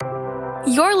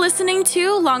You're listening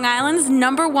to Long Island's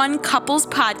 #1 couples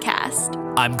podcast.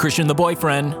 I'm Christian, the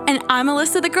boyfriend. And I'm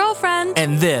Alyssa, the girlfriend.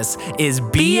 And this is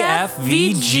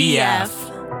BFVGF.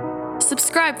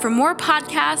 Subscribe for more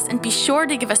podcasts and be sure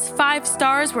to give us 5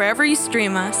 stars wherever you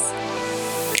stream us.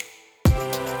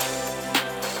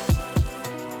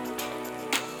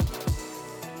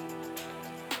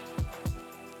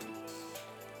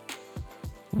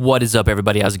 What is up,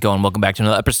 everybody? How's it going? Welcome back to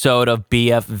another episode of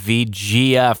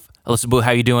BFVGF. Alyssa Boo, how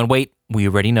you doing? Wait, we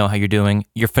already know how you're doing.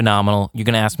 You're phenomenal. You're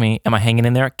going to ask me, am I hanging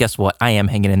in there? Guess what? I am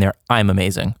hanging in there. I'm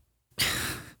amazing.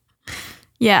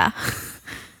 Yeah.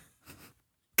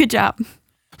 Good job.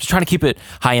 Just trying to keep it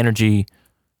high energy,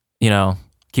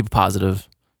 keep it positive.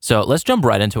 So let's jump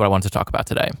right into what I wanted to talk about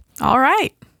today. All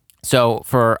right. So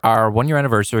for our 1-year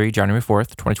anniversary, January 4th,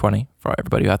 2020, for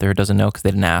everybody out there who doesn't know because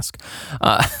they didn't ask,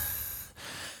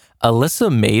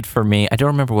 Alyssa made for me, I don't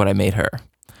remember what I made her,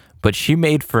 but she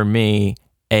made for me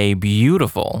a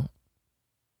beautiful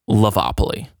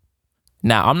Lovopoly.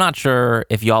 Now, I'm not sure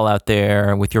if y'all out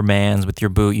there with your mans, with your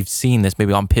boo, you've seen this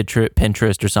maybe on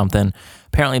Pinterest or something.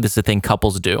 Apparently, this is a thing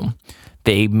couples do.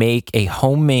 They make a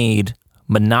homemade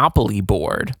Monopoly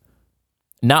board,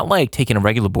 not like taking a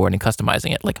regular board and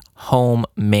customizing it, like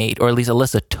homemade, or at least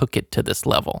Alyssa took it to this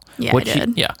level. Yeah, I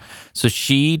did. So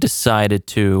she decided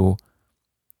to...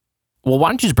 Well, why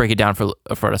don't you just break it down for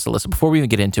us, Alyssa, before we even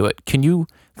get into it? Can you,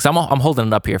 because I'm holding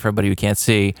it up here for everybody who can't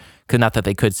see, because not that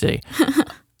they could see.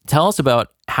 Tell us about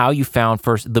how you found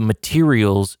first the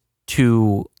materials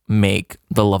to make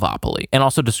the Lovopoly, and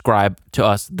also describe to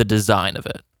us the design of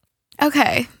it.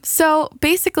 Okay, so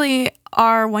basically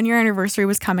our 1-year anniversary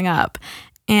was coming up,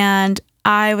 and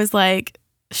I was like,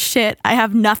 shit, I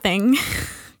have nothing.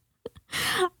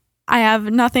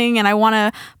 And I want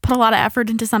to put a lot of effort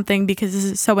into something because this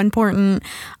is so important.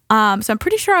 So I'm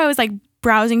pretty sure I was like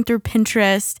browsing through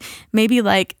Pinterest maybe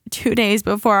like 2 days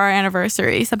before our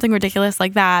anniversary, something ridiculous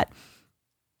like that.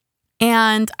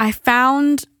 And I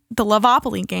found the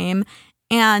Lovopoly game,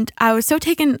 and I was so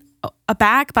taken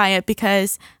aback by it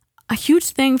because a huge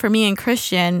thing for me and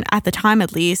Christian, at the time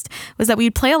at least, was that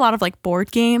we'd play a lot of like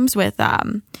board games with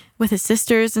his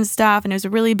sisters and stuff, and it was a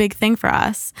really big thing for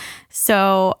us.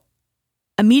 So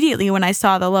immediately when I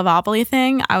saw the Lovopoly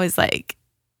thing, I was like,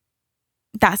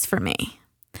 that's for me.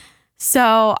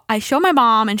 So I show my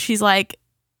mom, and she's like,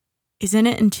 isn't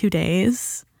it in 2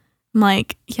 days? I'm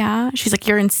like, yeah. She's like,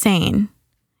 you're insane.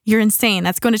 You're insane.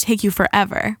 That's going to take you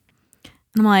forever.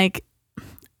 And I'm like,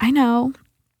 I know.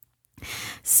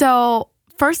 So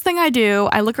first thing I do,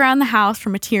 I look around the house for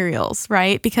materials,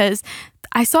 right? Because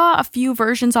I saw a few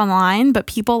versions online, but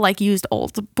people like used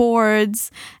old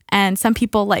boards, and some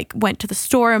people like went to the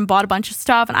store and bought a bunch of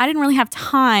stuff, and I didn't really have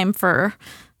time for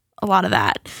a lot of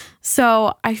that.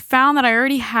 So I found that I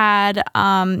already had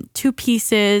 2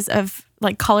 pieces of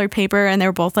like colored paper, and they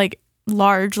were both like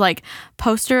large like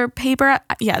poster paper.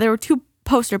 Yeah, there were 2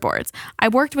 poster boards. I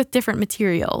worked with different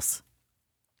materials.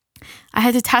 I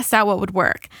had to test out what would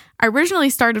work. I originally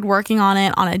started working on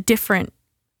it on a different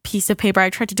piece of paper.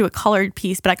 I tried to do a colored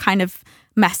piece, but I kind of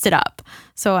messed it up.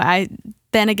 So I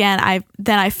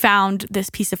found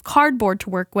this piece of cardboard to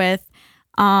work with,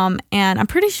 and I'm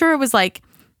pretty sure it was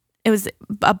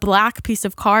a black piece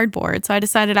of cardboard. So I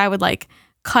decided I would like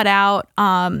cut out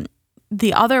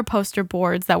the other poster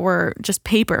boards that were just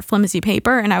paper, flimsy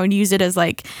paper, and I would use it as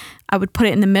like, I would put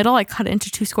it in the middle. I cut it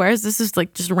into 2 squares. This is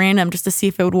like just random, just to see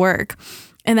if it would work.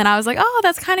 And then I was like, oh,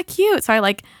 that's kind of cute. So I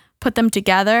like put them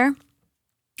together.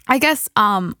 I guess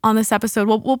on this episode,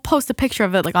 we'll post a picture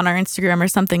of it like on our Instagram or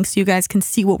something, so you guys can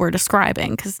see what we're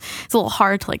describing, because it's a little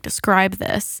hard to like describe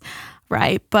this,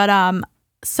 right? But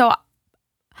so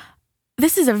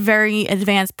this is a very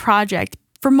advanced project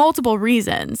for multiple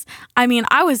reasons. I mean,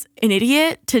 I was an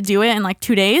idiot to do it in like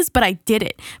 2 days, but I did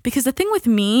it because the thing with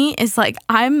me is like,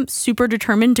 I'm super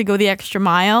determined to go the extra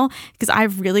mile because I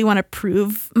really want to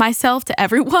prove myself to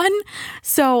everyone.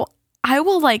 So I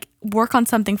will like work on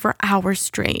something for hours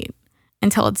straight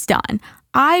until it's done.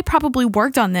 I probably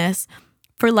worked on this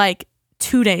for like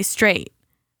 2 days straight,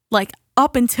 like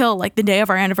up until like the day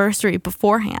of our anniversary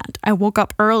beforehand. I woke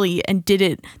up early and did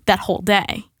it that whole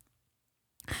day.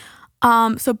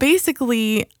 So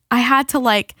basically I had to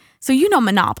like, so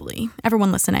Monopoly,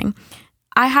 everyone listening,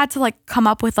 I had to like come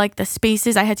up with like the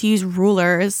spaces. I had to use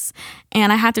rulers,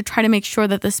 and I had to try to make sure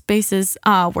that the spaces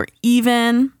were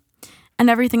even and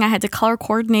everything. I had to color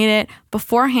coordinate it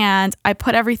beforehand. I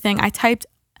typed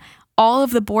all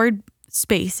of the board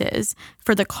spaces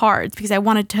for the cards because I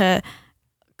wanted to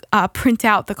print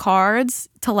out the cards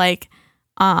to like,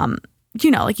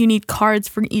 like you need cards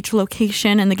for each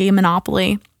location in the game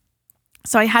Monopoly.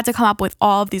 So I had to come up with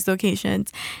all of these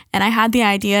locations, and I had the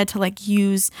idea to like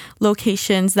use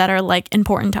locations that are like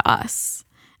important to us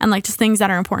and like just things that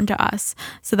are important to us.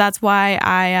 So that's why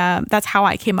that's how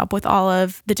I came up with all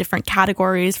of the different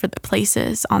categories for the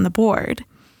places on the board.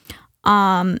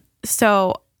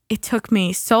 So it took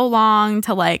me so long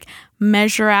to like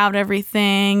measure out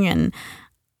everything, and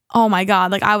oh my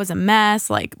God, like I was a mess.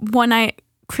 Like one night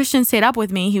Christian stayed up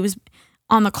with me. He was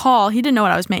on the call. He didn't know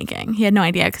what I was making. He had no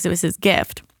idea because it was his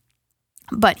gift.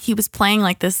 But he was playing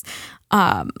like this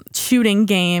shooting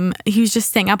game. He was just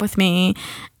staying up with me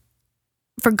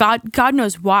for God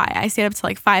knows why. I stayed up till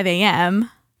like 5 a.m.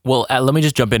 Well, let me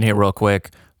just jump in here real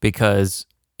quick because,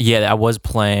 yeah, I was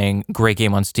playing great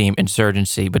game on Steam,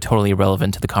 Insurgency, but totally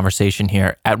irrelevant to the conversation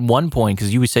here. At one point,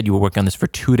 because you said you were working on this for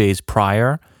 2 days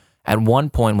prior, at one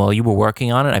point while you were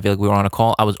working on it, I feel like we were on a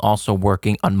call, I was also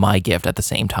working on my gift at the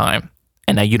same time.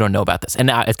 And now you don't know about this. And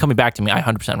now it's coming back to me. I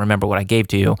 100% remember what I gave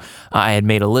to you. I had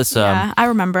made Alyssa. Yeah, I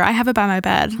remember. I have it by my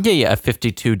bed. Yeah, a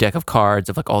 52 deck of cards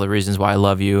of like all the reasons why I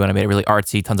love you. And I made it really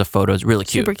artsy, tons of photos, really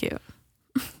cute. Super cute.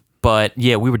 But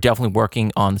yeah, we were definitely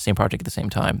working on the same project at the same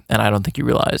time. And I don't think you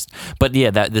realized. But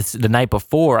yeah, the night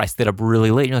before, I stayed up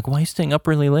really late. You're like, why are you staying up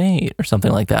really late? Or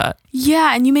something like that.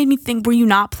 Yeah, and you made me think, were you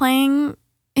not playing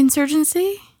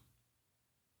Insurgency?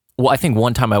 Well, I think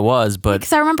one time I was, but...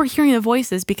 Because I remember hearing the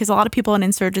voices, because a lot of people in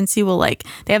Insurgency will like,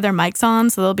 they have their mics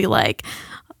on, so they'll be like,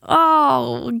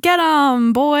 oh, get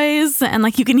 'em, boys. And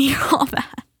like, you can hear all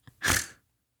that.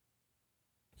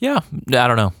 Yeah, I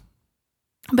don't know.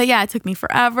 But yeah, it took me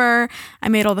forever. I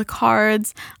made all the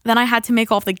cards. Then I had to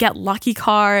make all of the Get Lucky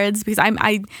cards because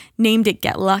I named it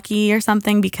Get Lucky or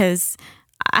something because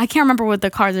I can't remember what the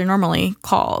cards are normally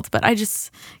called, but I just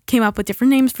came up with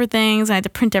different names for things. I had to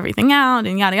print everything out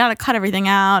and yada yada, cut everything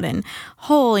out, and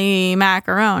holy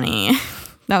macaroni.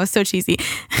 That was so cheesy.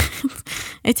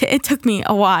 It took me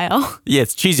a while. Yeah,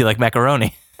 it's cheesy like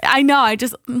macaroni. I know. I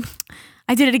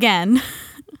did it again.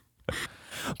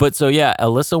 But so yeah,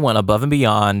 Alyssa went above and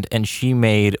beyond, and she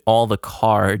made all the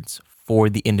cards for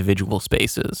the individual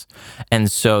spaces. And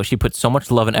so she put so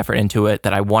much love and effort into it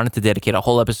that I wanted to dedicate a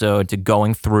whole episode to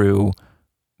going through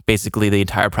basically the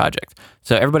entire project.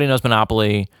 So everybody knows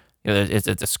Monopoly. You know, it's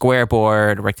a square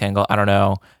board, rectangle, I don't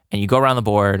know. And you go around the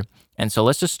board. And so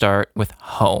let's just start with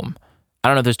home. I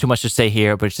don't know if there's too much to say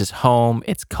here, but it's just home.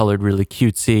 It's colored really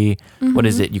cutesy. Mm-hmm. What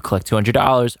is it? You collect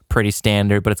 $200, pretty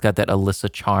standard, but it's got that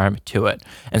Alyssa charm to it.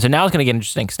 And so now it's going to get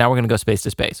interesting because now we're going to go space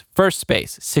to space. First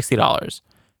space, $60.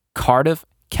 Cardiff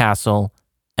Castle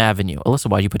Avenue. Alyssa,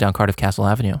 why'd you put down Cardiff Castle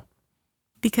Avenue?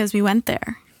 Because we went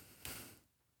there.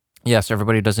 Yes,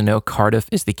 everybody who doesn't know, Cardiff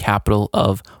is the capital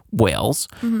of Wales.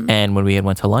 Mm-hmm. And when we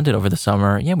went to London over the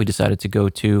summer, we decided to go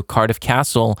to Cardiff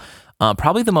Castle.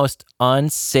 Probably the most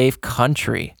unsafe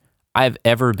country I've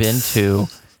ever been to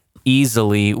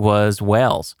easily was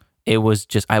Wales. It was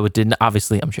just,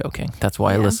 obviously I'm joking. That's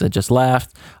why Alyssa just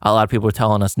laughed. A lot of people were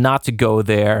telling us not to go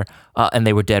there, and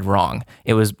they were dead wrong.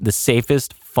 It was the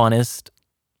safest, funnest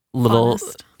little,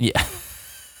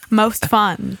 most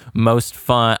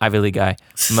fun, Ivy League guy,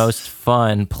 most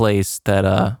fun place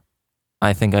that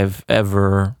I think I've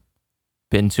ever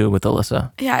been to with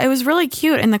Alyssa. Yeah, it was really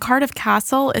cute. In the Cardiff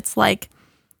Castle, it's like,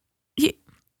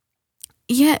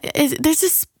 there's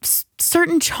this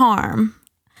certain charm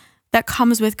that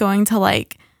comes with going to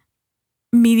like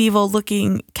medieval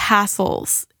looking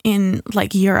castles in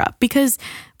like Europe. Because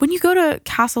when you go to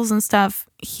castles and stuff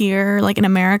here, like in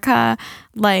America,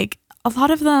 like a lot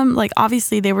of them, like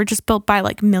obviously they were just built by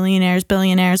like millionaires,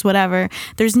 billionaires, whatever.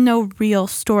 There's no real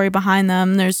story behind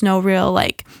them. There's no real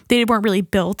like, they weren't really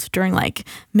built during like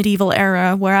medieval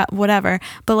era, whatever.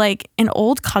 But like in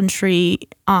old country,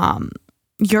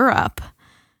 Europe,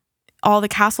 all the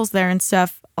castles there and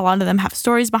stuff, a lot of them have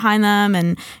stories behind them.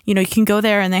 And, you know, you can go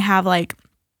there and they have like,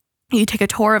 you take a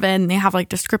tour of it and they have like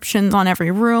descriptions on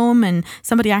every room, and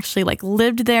somebody actually like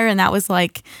lived there. And that was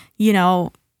like, you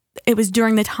know, it was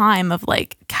during the time of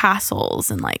like castles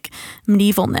and like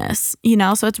medievalness, you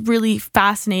know? So it's really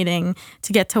fascinating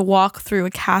to get to walk through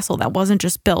a castle that wasn't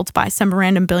just built by some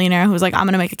random billionaire who was like, I'm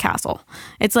going to make a castle.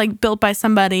 It's like built by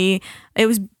somebody. It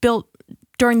was built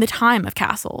during the time of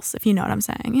castles, if you know what I'm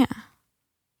saying. Yeah.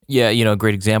 Yeah, you know, a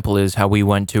great example is how we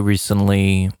went to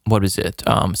recently, what is it?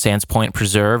 Sands Point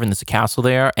Preserve, and there's a castle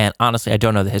there. And honestly, I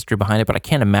don't know the history behind it, but I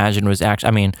can't imagine it was actually,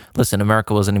 I mean, listen,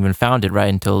 America wasn't even founded, right,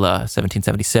 until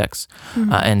 1776.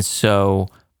 Mm-hmm. And so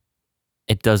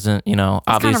it doesn't, you know,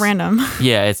 it's kind of random.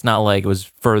 Yeah, it's not like it was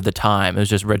for the time. It was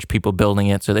just rich people building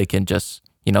it so they can just,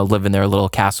 you know, live in their little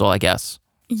castle, I guess.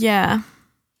 Yeah.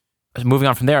 Moving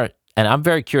on from there, And I'm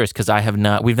very curious because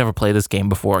we've never played this game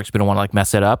before because we don't want to like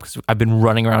mess it up because I've been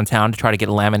running around town to try to get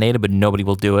it laminated, but nobody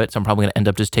will do it. So I'm probably going to end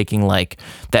up just taking like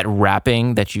that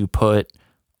wrapping that you put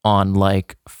on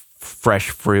like fresh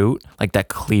fruit, like that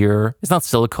clear, it's not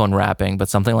silicone wrapping, but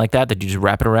something like that you just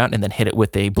wrap it around and then hit it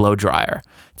with a blow dryer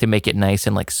to make it nice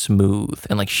and like smooth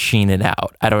and like sheen it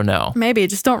out. I don't know. Maybe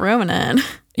just don't ruin it.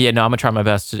 Yeah, no, I'm going to try my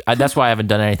best. That's why I haven't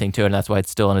done anything to it, and that's why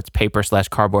it's still in its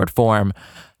paper/cardboard form.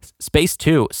 Space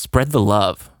 2, spread the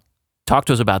love. Talk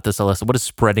to us about this, Alyssa. What is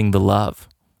spreading the love?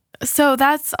 So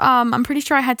that's, I'm pretty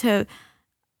sure I had to,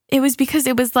 it was because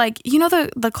it was like, you know,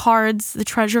 the cards, the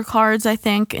treasure cards, I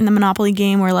think, in the Monopoly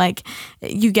game where like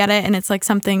you get it and it's like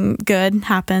something good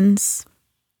happens.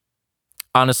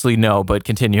 Honestly, no, but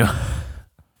continue.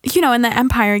 You know, in the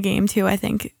Empire game too, I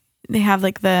think they have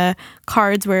like the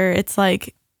cards where it's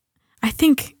like, I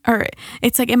think, or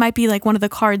it's like, it might be like one of the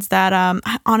cards that,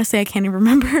 honestly, I can't even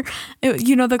remember.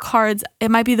 You know, the cards,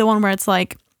 it might be the one where it's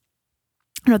like,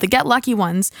 you know, the get lucky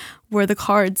ones were the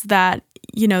cards that,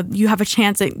 you know, you have a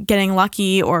chance at getting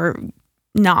lucky or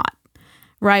not,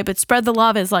 right? But spread the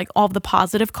love is like all of the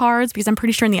positive cards, because I'm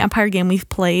pretty sure in the Empire game we've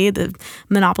played, the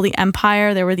Monopoly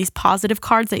Empire, there were these positive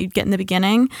cards that you'd get in the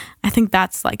beginning. I think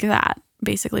that's like that,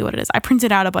 basically what it is. I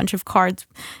printed out a bunch of cards,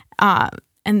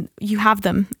 and you have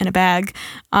them in a bag,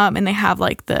 and they have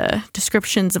like the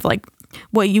descriptions of like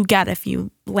what you get if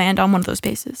you land on one of those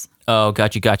spaces. Oh,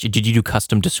 got you. Did you do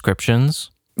custom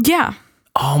descriptions? Yeah.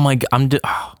 Oh my God,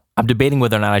 I'm debating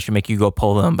whether or not I should make you go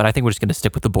pull them, but I think we're just going to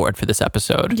stick with the board for this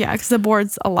episode. Yeah, because the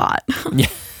board's a lot. Yeah.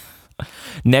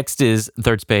 Next is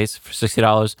third space for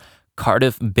 $60,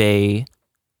 Cardiff Bay.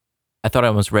 I thought I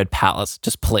almost read Palace,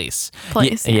 just place.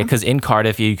 Yeah, because in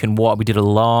Cardiff you can walk. We did a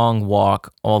long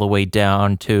walk all the way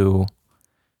down to,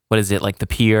 what is it, like the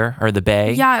pier or the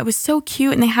bay? Yeah, it was so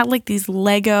cute, and they had like these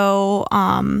Lego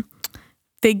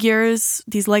figures,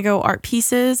 these Lego art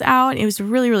pieces out. It was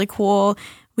really, really cool.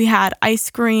 We had ice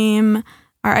cream.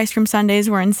 Our ice cream sundaes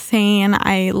were insane.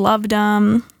 I loved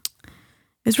them.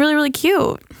 It was really, really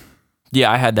cute.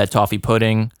 Yeah, I had that toffee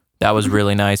pudding. That was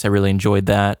really nice. I really enjoyed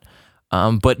that.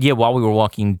 But yeah, while we were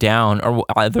walking down, or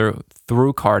either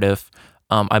through Cardiff,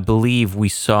 I believe we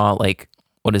saw like,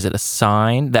 what is it, a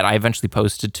sign that I eventually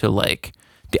posted to like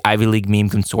the Ivy League Meme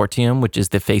Consortium, which is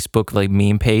the Facebook like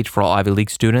meme page for all Ivy League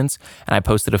students. And I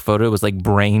posted a photo. It was like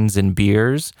brains and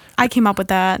beers. I came up with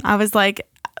that. I was like,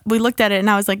 we looked at it and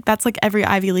I was like, that's like every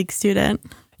Ivy League student.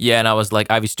 Yeah, and I was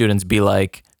like, Ivy students be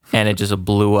like, and it just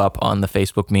blew up on the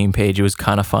Facebook meme page. It was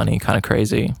kind of funny, kind of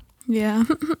crazy. Yeah.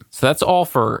 So that's all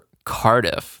for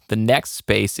Cardiff. The next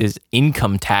space is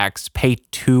income tax, pay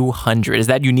 $200. Is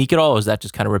that unique at all, or is that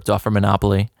just kind of ripped off from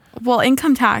Monopoly? Well,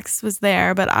 income tax was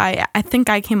there, but I think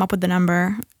I came up with the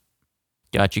number.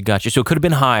 Gotcha. So it could have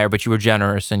been higher, but you were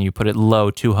generous and you put it low,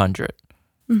 200.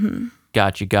 Mm-hmm.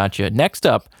 Gotcha. Next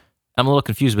up, I'm a little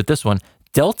confused with this one.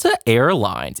 Delta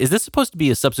Airlines. Is this supposed to be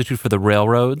a substitute for the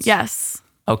railroads? Yes.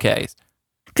 Okay.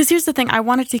 Because here's the thing. I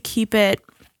wanted to keep it,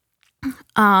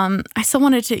 I still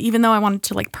wanted to, even though I wanted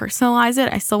to like personalize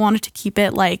it, I still wanted to keep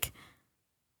it like,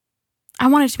 I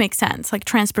wanted to make sense, like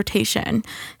transportation.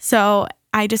 So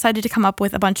I decided to come up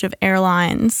with a bunch of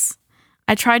airlines.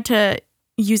 I tried to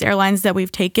use airlines that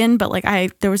we've taken, but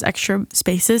like there was extra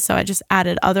spaces, so I just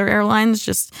added other airlines,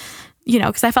 just, you know,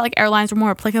 because I felt like airlines were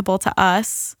more applicable to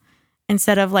us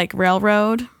instead of like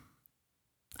railroad.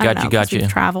 Gotcha. We've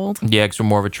traveled. Yeah, because we're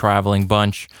more of a traveling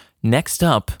bunch. Next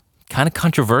up, kind of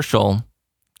controversial,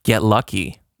 Get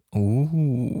Lucky.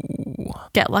 Ooh.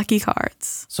 Get Lucky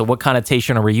cards. So what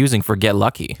connotation are we using for Get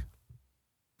Lucky?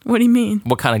 What do you mean?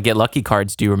 What kind of Get Lucky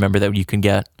cards do you remember that you can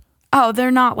get? Oh,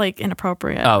 they're not like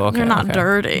inappropriate. Oh, okay. They're not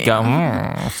dirty.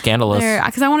 Scandalous.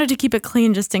 Because I wanted to keep it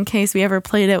clean just in case we ever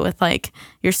played it with like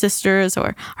your sisters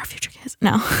or our future kids.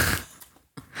 No.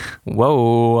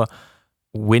 Whoa.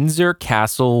 Windsor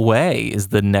Castle Way is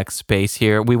the next space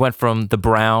here. We went from the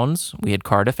Browns, we had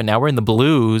Cardiff, and now we're in the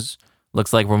Blues.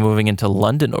 Looks like we're moving into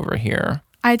London over here.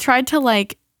 I tried to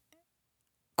like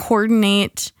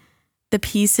coordinate the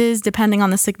pieces depending on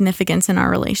the significance in our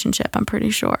relationship, I'm pretty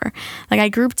sure. Like I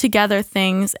grouped together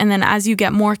things, and then as you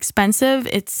get more expensive,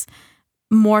 it's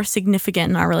more significant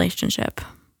in our relationship.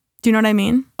 Do you know what I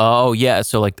mean? Oh, yeah.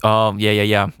 So like, oh,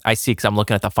 yeah. I see, because I'm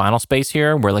looking at the final space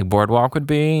here where like Boardwalk would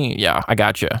be. Yeah, I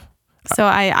gotcha. So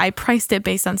I priced it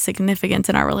based on significance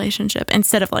in our relationship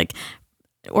instead of like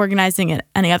organizing it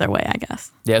any other way, I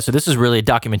guess. Yeah, so this is really a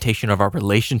documentation of our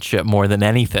relationship more than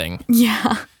anything.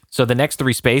 Yeah. So the next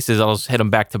three spaces, I'll just hit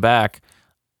them back to back.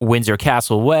 Windsor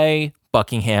Castle Way,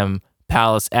 Buckingham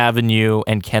Palace Avenue,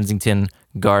 and Kensington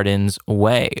Gardens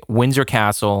Way. Windsor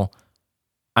Castle,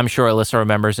 I'm sure Alyssa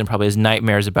remembers and probably has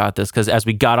nightmares about this because as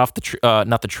we got off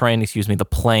not the train, excuse me, the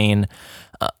plane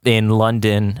in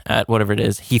London at whatever it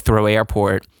is, Heathrow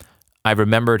Airport, I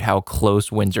remembered how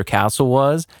close Windsor Castle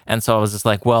was. And so I was just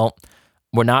like, well,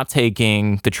 we're not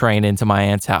taking the train into my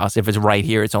aunt's house. If it's right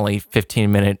here, it's only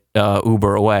 15-minute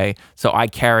Uber away. So I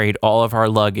carried all of our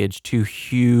luggage, 2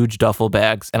 huge duffel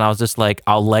bags. And I was just like,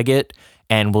 I'll leg it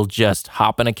and we'll just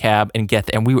hop in a cab and get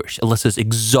there. And Alyssa's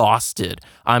exhausted.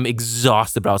 I'm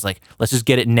exhausted, but I was like, let's just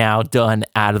get it now, done,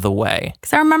 out of the way.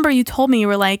 Because I remember you told me, you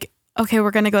were like, okay,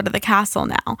 we're going to go to the castle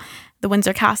now, the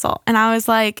Windsor Castle. And I was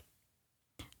like,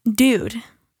 dude,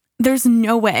 there's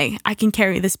no way I can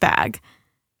carry this bag.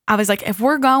 I was like, if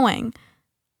we're going,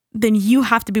 then you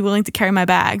have to be willing to carry my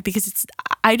bag because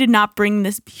I did not bring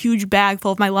this huge bag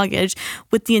full of my luggage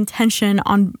with the intention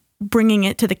on bringing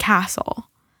it to the castle.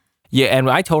 Yeah, and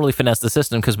I totally finessed the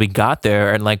system because we got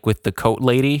there and like with the coat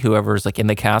lady, whoever's like in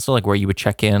the castle, like where you would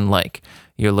check in like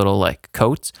your little like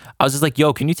coats. I was just like,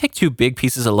 yo, can you take 2 big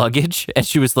pieces of luggage? And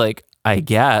she was like, I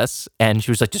guess. And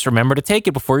she was like, just remember to take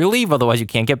it before you leave. Otherwise you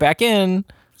can't get back in.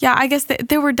 Yeah, I guess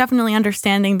they were definitely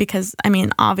understanding because, I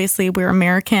mean, obviously we're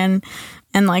American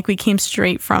and like we came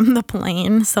straight from the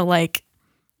plane. So like,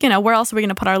 you know, where else are we going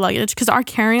to put our luggage? Because our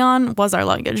carry-on was our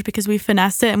luggage because we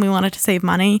finessed it and we wanted to save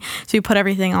money. So we put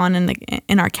everything on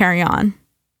in our carry-on.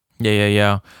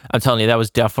 Yeah. I'm telling you, that was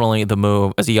definitely the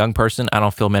move. As a young person, I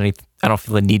don't feel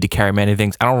the need to carry many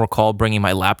things. I don't recall bringing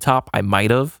my laptop. I might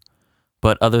have.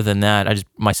 But other than that, I just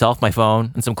myself, my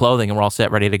phone, and some clothing, and we're all set,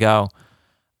 ready to go.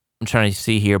 I'm trying to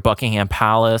see here. Buckingham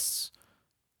Palace.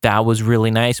 That was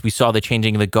really nice. We saw the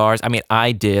changing of the guards. I mean,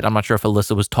 I did. I'm not sure if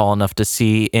Alyssa was tall enough to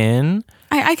see in.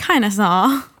 I kind of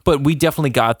saw. But we definitely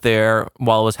got there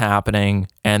while it was happening.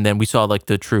 And then we saw like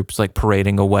the troops like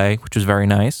parading away, which was very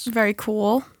nice. Very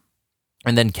cool.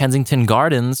 And then Kensington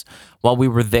Gardens, while we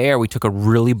were there, we took a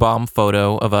really bomb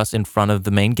photo of us in front of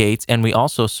the main gates. And we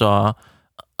also saw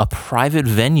a private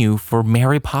venue for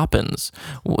Mary Poppins.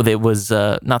 It was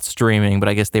not streaming, but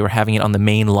I guess they were having it on the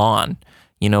main lawn,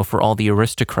 you know, for all the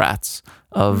aristocrats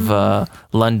of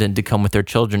London to come with their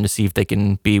children to see if they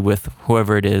can be with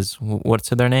whoever it is. What's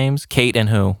their names? Kate and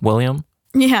who? William?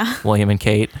 Yeah. William and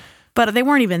Kate. But they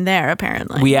weren't even there,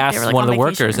 apparently. We asked like one of the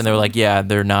workers, and they were like, yeah,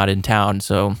 they're not in town.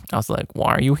 So I was like,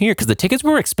 why are you here? Because the tickets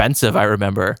were expensive, I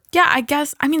remember. Yeah, I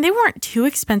guess. I mean, they weren't too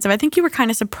expensive. I think you were kind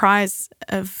of surprised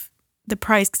of the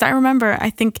price. Because I remember, I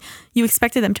think you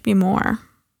expected them to be more,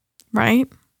 right?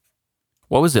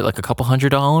 What was it, like a couple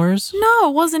 $100s? No,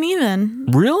 it wasn't even.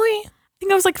 Really? I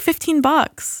think it was like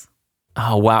 $15.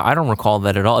 Oh, wow. I don't recall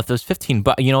that at all. If it was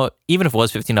 $15, you know, even if it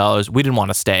was $15, we didn't want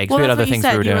to stay because we had other things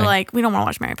we were doing. You were like, we don't want to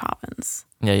watch Mary Poppins.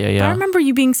 Yeah. But I remember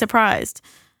you being surprised.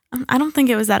 I don't think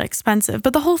it was that expensive.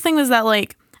 But the whole thing was that,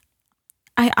 like,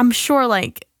 I'm sure,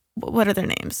 like, what are their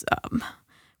names?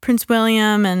 Prince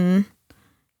William and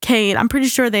Kate. I'm pretty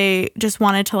sure they just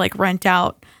wanted to, like, rent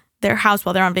out their house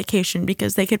while they're on vacation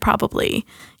because they could probably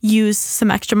use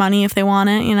some extra money if they want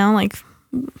it, you know? Like,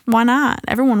 why not?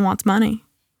 Everyone wants money.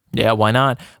 Yeah, why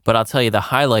not? But I'll tell you, the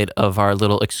highlight of our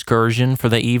little excursion for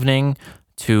the evening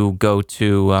to go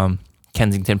to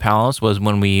Kensington Palace was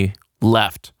when we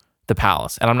left the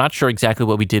palace. And I'm not sure exactly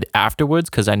what we did afterwards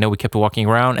because I know we kept walking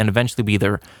around and eventually we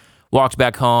either walked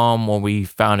back home or we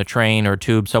found a train or a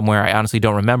tube somewhere. I honestly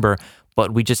don't remember.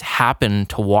 But we just happened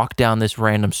to walk down this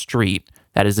random street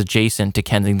that is adjacent to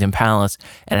Kensington Palace.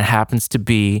 And it happens to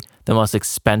be the most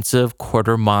expensive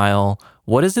quarter-mile.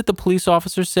 What is it the police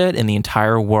officer said? In the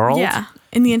entire world? Yeah,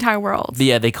 in the entire world.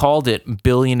 Yeah, they called it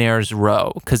Billionaires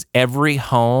Row because every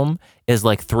home is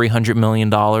like $300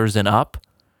 million and up.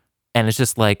 And it's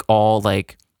just like all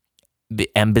like the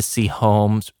embassy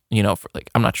homes, you know, for like,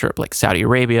 I'm not sure, like Saudi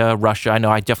Arabia, Russia. I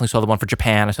know I definitely saw the one for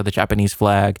Japan. I saw the Japanese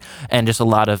flag and just a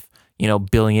lot of, you know,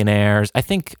 billionaires. I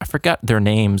forgot their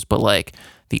names, but like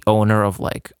the owner of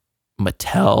like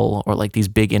Mattel or like these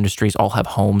big industries all have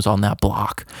homes on that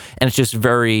block. And it's just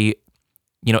very,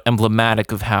 you know,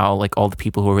 emblematic of how like all the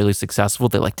people who are really successful,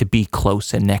 they like to be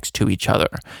close and next to each other.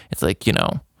 It's like, you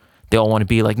know, they all want to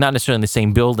be like not necessarily in the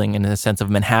same building in the sense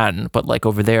of Manhattan, but like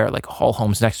over there, like all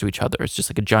homes next to each other. It's just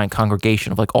like a giant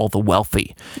congregation of like all the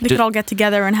wealthy. They could all get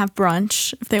together and have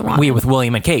brunch if they want. We with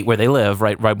William and Kate where they live,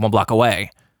 right 1 block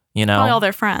away, you know. Probably all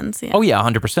their friends. Yeah. Oh yeah,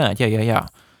 100%. Yeah.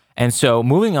 And so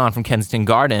moving on from Kensington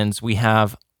Gardens, we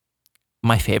have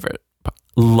my favorite,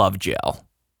 Love Gel.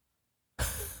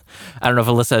 I don't know if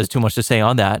Alyssa has too much to say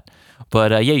on that,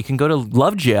 but yeah, you can go to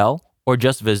Love Gel or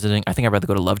just visiting. I think I'd rather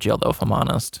go to Love Gel though, if I'm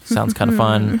honest. Sounds kind of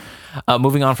fun.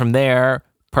 Moving on from there,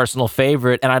 personal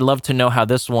favorite, and I'd love to know how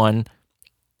this one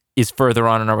is further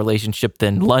on in our relationship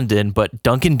than London, but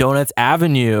Dunkin' Donuts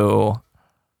Avenue.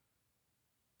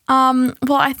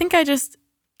 Well, I think I just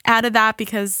added that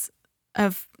because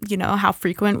of, how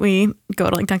frequent we go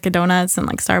to like Dunkin' Donuts and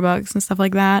like Starbucks and stuff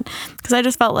like that. Because I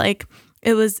just felt like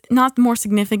it was not more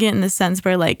significant in the sense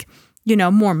where like,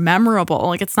 more memorable.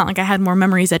 Like it's not like I had more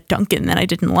memories at Dunkin' than I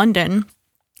did in London,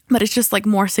 but it's just like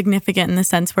more significant in the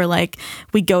sense where like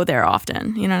we go there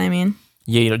often. You know what I mean?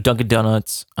 Yeah, Dunkin'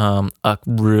 Donuts, a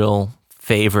real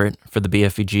favorite for the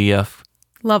BFEGF.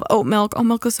 Love oat milk. Oat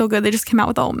milk is so good. They just came out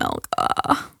with oat milk.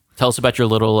 Tell us about your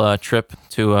little trip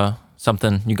to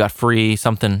something. You got free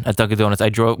something at Dunkin' Donuts.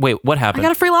 Wait, what happened? I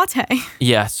got a free latte.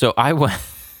 Yeah, so I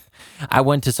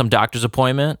went to some doctor's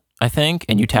appointment, I think,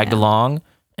 and you tagged along.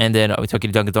 And then we took you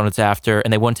to Dunkin' Donuts after,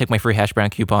 and they wouldn't take my free hash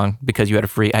brown coupon because you had a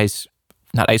free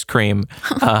not ice cream,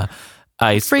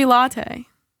 ice. Free latte.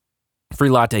 Free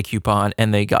latte coupon,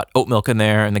 and they got oat milk in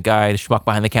there, and the guy, the schmuck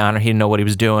behind the counter, he didn't know what he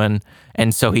was doing,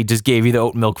 and so he just gave you the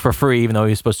oat milk for free, even though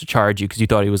he was supposed to charge you because you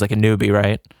thought he was like a newbie,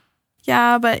 right?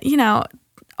 Yeah, but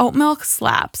oat milk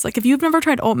slaps. Like if you've never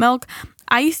tried oat milk,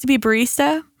 I used to be a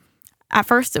barista. At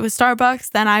first it was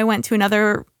Starbucks, then I went to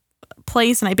another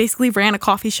place and I basically ran a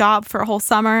coffee shop for a whole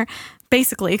summer.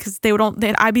 Basically, because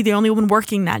I'd be the only one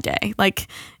working that day. Like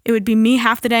it would be me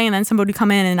half the day, and then somebody would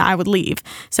come in and I would leave.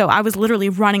 So I was literally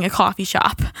running a coffee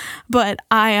shop. But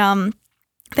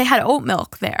they had oat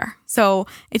milk there, so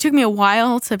it took me a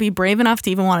while to be brave enough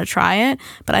to even want to try it.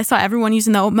 But I saw everyone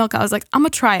using the oat milk. I was like, I'm gonna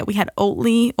try it. We had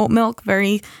Oatly oat milk,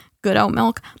 very good oat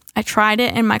milk. I tried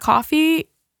it in my coffee,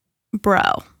 bro.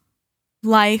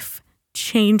 Life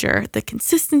changer. The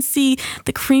consistency,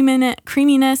 the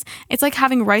creaminess. It's like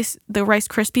having the Rice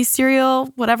Krispies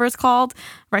cereal, whatever it's called,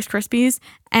 Rice Krispies,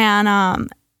 and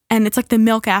it's like the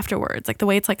milk afterwards, like the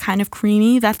way it's like kind of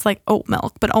creamy. That's like oat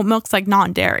milk, but oat milk's like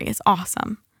non-dairy. It's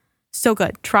awesome, so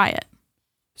good. Try it.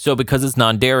 So because it's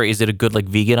non-dairy, is it a good like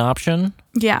vegan option?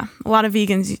 Yeah, a lot of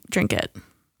vegans drink it.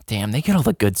 Damn, they get all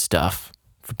the good stuff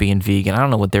for being vegan. I don't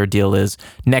know what their deal is.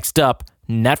 Next up,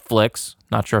 Netflix.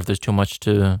 Not sure if there's too much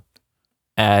to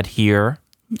add here.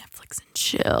 Netflix and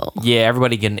chill. Yeah,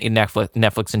 everybody get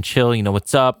Netflix and chill. You know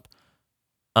what's up.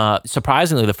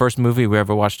 Surprisingly, the first movie we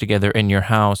ever watched together in your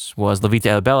house was La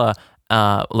Vita e Bella,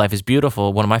 Life is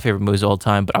Beautiful, one of my favorite movies of all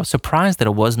time, but I was surprised that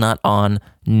it was not on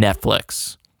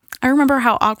Netflix. I remember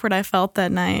how awkward I felt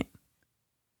that night.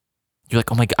 You're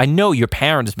like, oh my God, I know your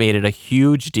parents made it a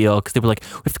huge deal because they were like,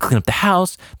 we have to clean up the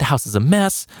house is a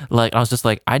mess. Like, I was just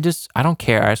like, I don't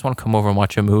care. I just want to come over and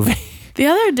watch a movie. The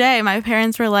other day, my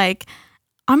parents were like,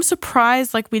 I'm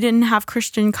surprised like we didn't have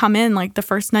Christian come in like the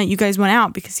first night you guys went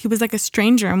out because he was like a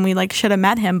stranger and we like should have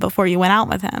met him before you went out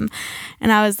with him.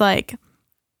 And I was like,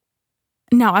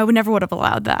 no, I would never have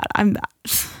allowed that.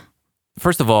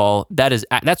 First of all,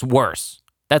 that's worse.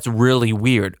 That's really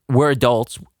weird. We're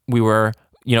adults. We were,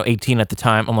 18 at the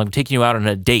time. I'm like taking you out on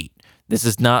a date. That's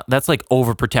like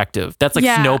overprotective. That's like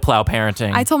snowplow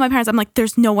parenting. I told my parents, I'm like,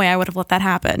 there's no way I would have let that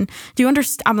happen. Do you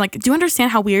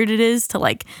understand how weird it is to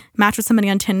like match with somebody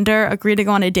on Tinder, agree to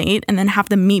go on a date, and then have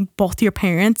them meet both your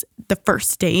parents the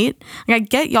first date? Like, I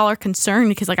get y'all are concerned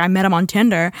because like I met him on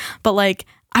Tinder, but like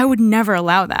I would never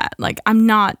allow that. Like I'm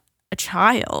not a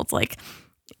child. Like,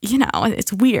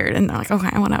 it's weird. And they're like,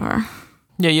 okay, whatever.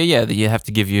 Yeah. You have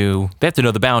to they have to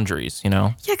know the boundaries,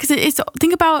 Yeah, because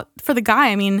think about for the guy,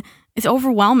 I mean, it's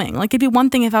overwhelming. Like it'd be one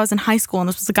thing if I was in high school and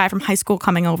this was a guy from high school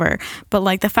coming over, but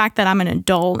like the fact that I'm an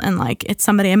adult and like it's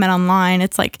somebody I met online,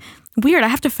 it's like weird. I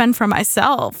have to fend for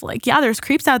myself. Like, yeah, there's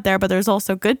creeps out there, but there's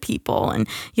also good people and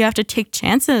you have to take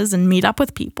chances and meet up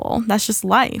with people. That's just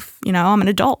life. I'm an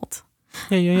adult.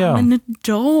 Yeah. I'm an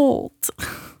adult.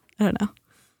 I don't know.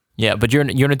 Yeah, but you're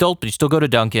an adult, but you still go to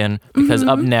Dunkin' because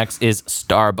up next is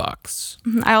Starbucks.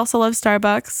 I also love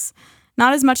Starbucks.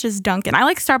 Not as much as Dunkin'. I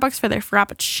like Starbucks for their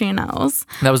frappuccinos.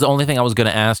 That was the only thing I was going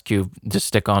to ask you, to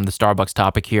stick on the Starbucks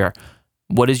topic here.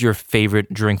 What is your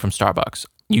favorite drink from Starbucks?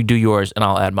 You do yours and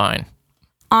I'll add mine.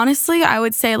 Honestly, I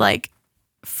would say like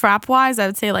frap-wise, I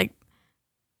would say like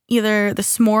either the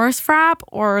s'mores frap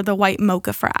or the white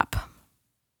mocha frap.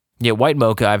 Yeah, white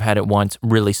mocha, I've had it once,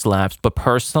 really slaps. But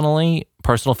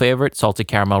personal favorite, salted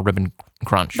caramel ribbon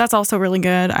crunch. That's also really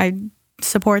good. I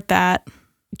support that.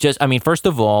 First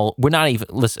of all,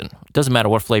 listen, it doesn't matter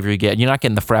what flavor you get. You're not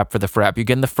getting the frap for the frap. You're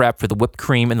getting the frap for the whipped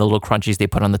cream and the little crunchies they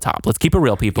put on the top. Let's keep it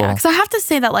real, people. Yeah, because I have to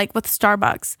say that like with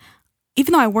Starbucks,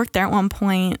 even though I worked there at one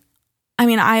point,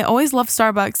 I always love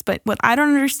Starbucks, but what I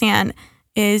don't understand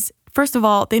is, first of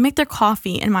all, they make their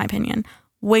coffee, in my opinion,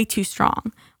 way too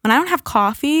strong. When I don't have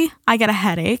coffee, I get a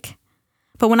headache.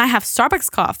 But when I have Starbucks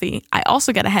coffee, I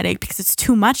also get a headache because it's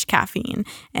too much caffeine.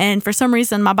 And for some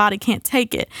reason, my body can't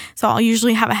take it. So I'll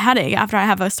usually have a headache after I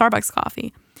have a Starbucks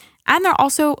coffee. And they're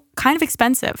also kind of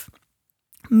expensive.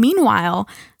 Meanwhile,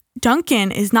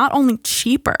 Dunkin' is not only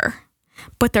cheaper,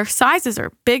 but their sizes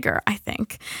are bigger, I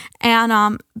think.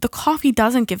 And the coffee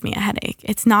doesn't give me a headache.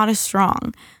 It's not as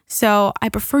strong. So I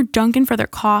prefer Dunkin' for their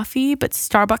coffee, but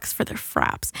Starbucks for their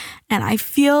fraps. And I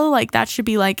feel like that should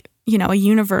be like, a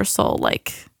universal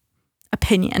like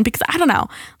opinion, because I don't know,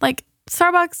 like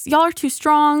Starbucks, y'all are too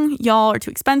strong. Y'all are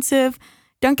too expensive.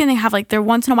 Dunkin', they have like their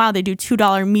once in a while, they do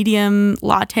 $2 medium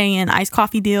latte and iced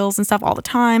coffee deals and stuff all the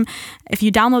time. If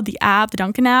you download the app, the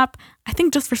Dunkin' app, I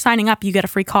think just for signing up, you get a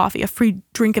free coffee, a free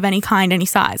drink of any kind, any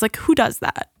size. Like, who does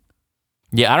that?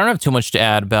 Yeah, I don't have too much to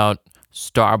add about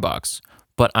Starbucks,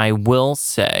 but I will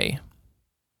say,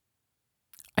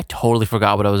 I totally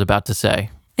forgot what I was about to say.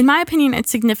 In my opinion,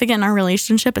 it's significant in our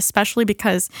relationship, especially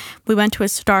because we went to a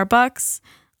Starbucks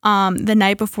the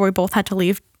night before we both had to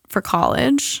leave for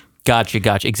college.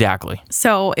 Gotcha. Exactly.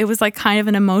 So it was like kind of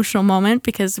an emotional moment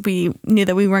because we knew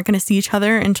that we weren't going to see each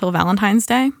other until Valentine's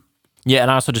Day. Yeah,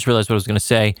 and I also just realized what I was going to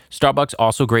say. Starbucks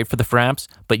also great for the fraps,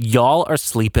 but y'all are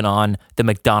sleeping on the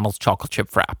McDonald's chocolate chip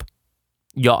frap.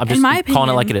 Y'all, I'm just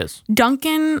calling it like it is.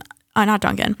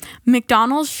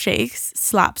 McDonald's shakes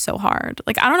slap so hard.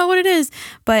 Like, I don't know what it is,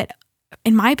 but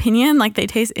in my opinion, like it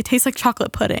tastes like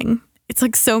chocolate pudding. It's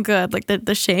like so good. Like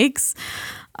the shakes,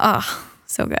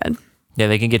 so good. Yeah,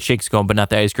 they can get shakes going, but not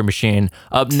the ice cream machine.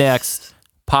 Up next,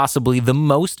 possibly the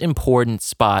most important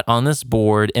spot on this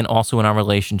board and also in our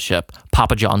relationship,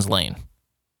 Papa John's Lane.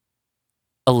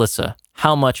 Alyssa,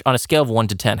 how much, on a scale of 1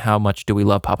 to 10, how much do we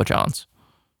love Papa John's?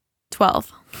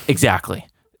 12. Exactly.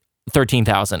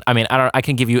 13,000. I mean, I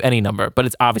can give you any number, but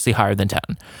it's obviously higher than 10.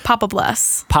 Papa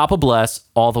bless. Papa bless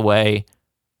all the way.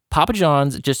 Papa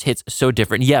John's just hits so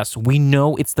different. Yes, we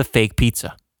know it's the fake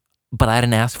pizza, but I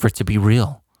didn't ask for it to be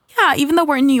real. Yeah, even though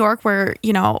we're in New York where,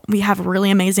 we have really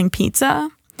amazing pizza,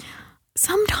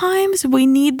 sometimes we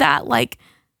need that like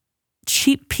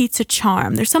cheap pizza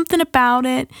charm. There's something about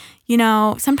it,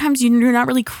 sometimes you're not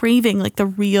really craving like the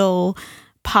real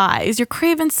pies. You're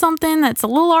craving something that's a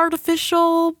little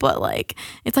artificial, but like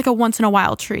it's like a once in a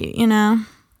while treat,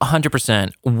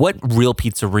 100%. What real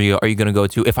pizzeria are you going to go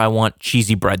to if I want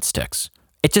cheesy breadsticks?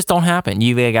 It just don't happen.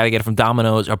 You either got to get it from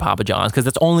Domino's or Papa John's because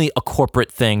that's only a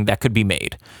corporate thing that could be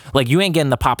made. Like, you ain't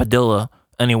getting the papadilla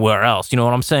anywhere else. You know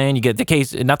what I'm saying? You get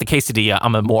not the quesadilla.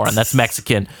 I'm a moron. That's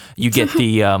Mexican. You get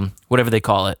the, whatever they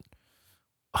call it.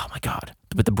 Oh my God.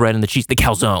 With the bread and the cheese, the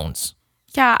calzones.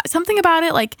 Yeah, something about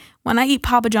it, like when I eat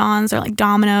Papa John's or like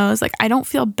Domino's, like I don't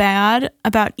feel bad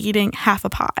about eating half a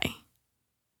pie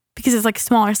because it's like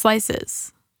smaller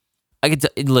slices.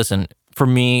 Listen, for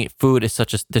me, food is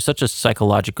there's such a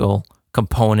psychological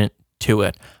component to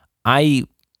it. I'm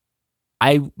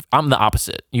the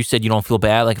opposite. You said you don't feel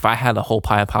bad. Like if I had a whole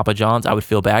pie of Papa John's, I would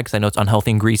feel bad because I know it's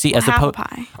unhealthy and greasy. Or half a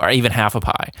pie. Or even half a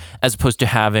pie, as opposed to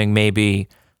having maybe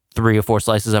 3 or 4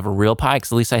 slices of a real pie.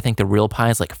 Because at least I think the real pie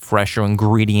is like fresher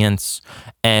ingredients,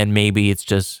 and maybe it's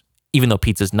just, even though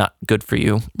pizza's not good for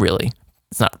you, really,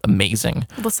 it's not amazing.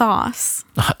 The sauce.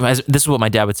 This is what my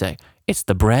dad would say. It's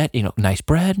the bread, nice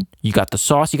bread. You got the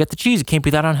sauce, you got the cheese. It can't be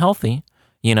that unhealthy,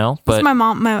 But that's my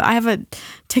mom. I have a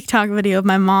TikTok video of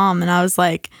my mom, and I was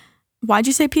like, "Why'd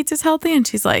you say pizza's healthy?" And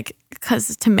she's like, "Because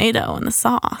it's tomato and the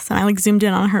sauce." And I like zoomed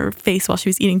in on her face while she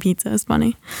was eating pizza. It's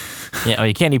funny. Yeah,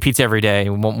 you can't eat pizza every day. It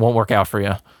won't work out for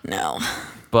you. No.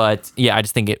 But yeah, I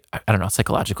just think I don't know,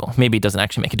 psychological. Maybe it doesn't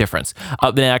actually make a difference.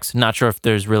 Up next, not sure if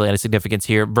there's really any significance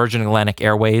here. Virgin Atlantic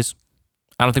Airways.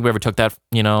 I don't think we ever took that,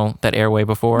 that airway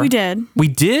before. We did. We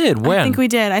did? When? I think we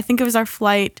did. I think it was our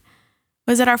flight.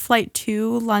 Was it our flight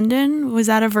to London? Was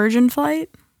that a Virgin flight?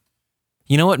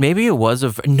 You know what? Maybe it was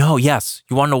no, yes.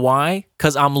 You want to know why?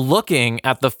 Because I'm looking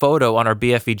at the photo on our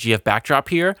BFEGF backdrop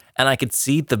here, and I could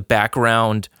see the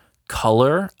background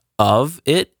color of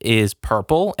it is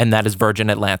purple, and that is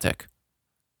Virgin Atlantic.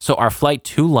 So our flight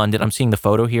to London, I'm seeing the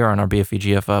photo here on our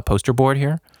BFEGF poster board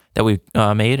here that we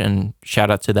made, and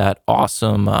shout out to that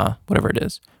awesome, whatever it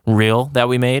is, reel that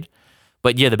we made.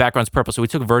 But yeah, the background's purple. So we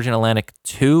took Virgin Atlantic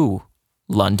to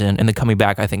London, and then coming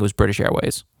back, I think it was British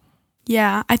Airways.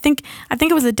 Yeah, I think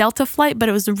it was a Delta flight, but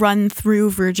it was run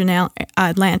through Virgin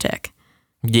Atlantic.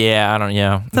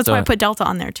 Yeah, That's why I put Delta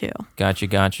on there too. Gotcha.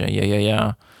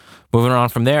 Yeah. Moving on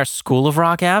from there, School of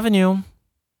Rock Avenue.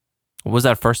 Was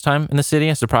that first time in the city?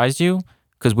 I surprised you?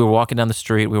 Because we were walking down the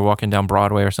street, we were walking down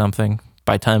Broadway or something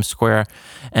by Times Square,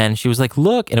 and she was like,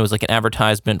 look, and it was like an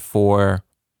advertisement for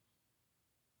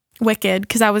Wicked,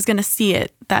 because I was going to see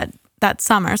it that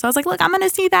summer. So I was like, look, I'm going to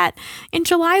see that in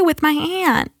July with my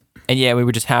aunt. And yeah, we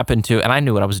were just happened to, and I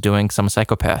knew what I was doing because I'm a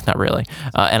psychopath, not really.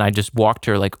 And I just walked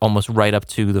her like almost right up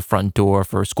to the front door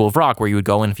for School of Rock where you would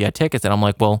go in if you had tickets. And I'm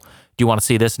like, well, do you want to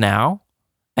see this now?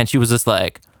 And she was just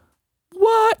like,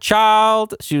 what,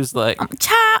 child? She was like,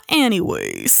 Child,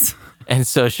 anyways. and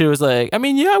so she was like, I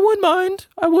mean, yeah, I wouldn't mind.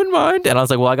 I wouldn't mind. And I was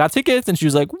like, well, I got tickets. And she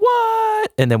was like,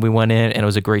 what? And then we went in and it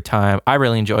was a great time. I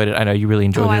really enjoyed it. I know you really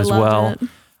enjoyed it as well. It.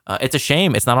 It's a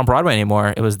shame it's not on Broadway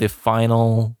anymore. It was the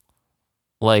final,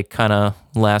 like, kind of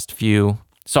last few.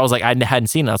 So I was like, I hadn't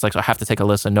seen it. I was like, so I have to take a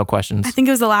listen. No questions. I think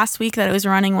it was the last week that it was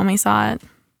running when we saw it.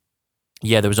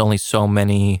 Yeah, there was only so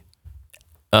many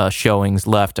showings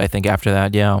left, I think, after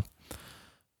that. Yeah.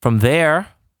 From there,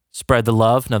 Spread the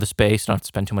Love, another space. Don't have to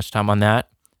spend too much time on that.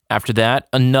 After that,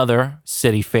 another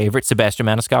city favorite, Sebastian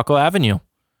Maniscalco Avenue.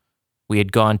 We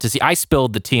had gone to see, I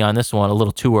spilled the tea on this one a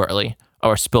little too early,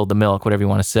 or spilled the milk, whatever you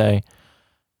want to say.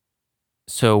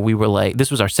 So we were like, this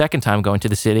was our second time going to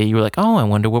the city. You were like, oh, I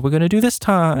wonder what we're going to do this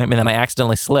time. And then I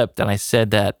accidentally slipped and I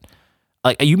said that,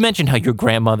 like, you mentioned how your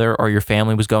grandmother or your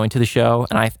family was going to the show.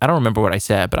 And I don't remember what I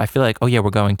said, but I feel like, oh yeah,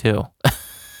 we're going too.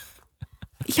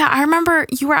 Yeah, I remember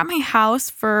you were at my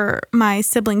house for my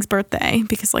sibling's birthday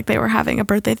because like they were having a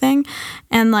birthday thing.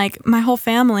 And like my whole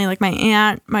family, like my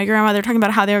aunt, my grandma, they're talking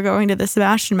about how they were going to the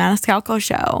Sebastian Maniscalco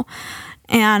show.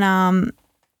 And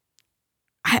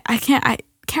I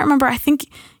can't remember. I think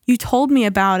you told me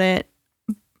about it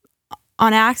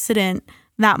on accident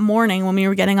that morning when we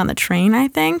were getting on the train, I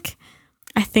think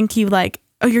you like,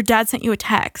 oh, your dad sent you a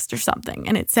text or something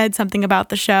and it said something about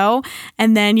the show.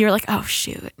 And then you're like, oh,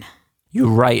 shoot. You're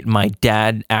right. My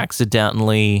dad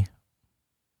accidentally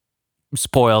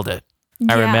spoiled it.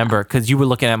 I remember because you were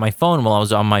looking at my phone while I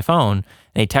was on my phone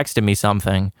and he texted me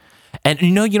something. And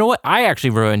you know what? I actually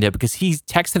ruined it because he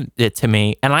texted it to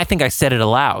me and I think I said it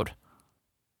aloud.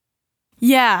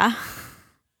 Yeah.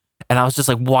 And I was just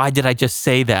like, why did I just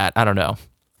say that? I don't know.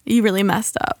 You really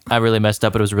messed up. I really messed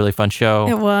up, but it was a really fun show.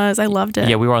 It was. I loved it.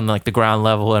 Yeah, we were on like the ground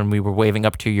level and we were waving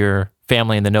up to your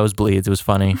family in the nosebleeds. It was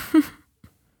funny.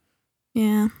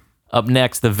 Yeah. Up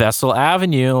next, the Vessel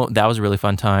Avenue. That was a really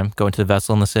fun time going to the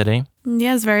Vessel in the city.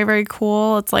 Yeah, it's very, very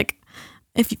cool. It's like,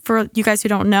 for you guys who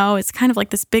don't know, it's kind of like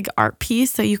this big art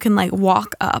piece so you can like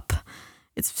walk up.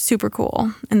 It's super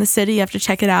cool. In the city, you have to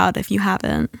check it out if you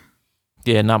haven't.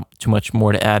 Yeah, not too much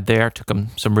more to add there. Took him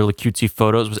some really cutesy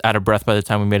photos. Was out of breath by the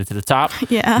time we made it to the top.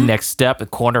 Yeah. Next step, the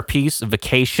corner piece,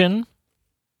 Vacation.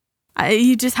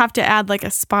 You just have to add like a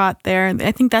spot there.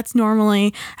 I think that's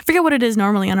normally, I forget what it is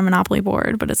normally on a Monopoly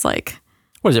board, but it's like.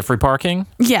 What is it, free parking?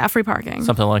 Yeah, free parking.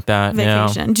 Something like that.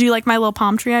 Vacation. Yeah. Do you like my little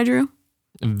palm tree I drew?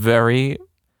 Very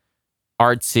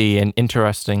artsy and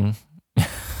interesting.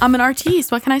 I'm an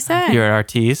artiste. What can I say? You're an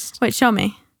artiste. Wait, show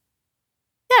me.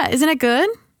 Yeah, isn't it good?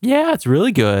 Yeah, it's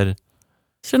really good.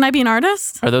 Shouldn't I be an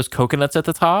artist? Are those coconuts at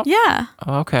the top? Yeah.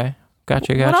 Oh, okay.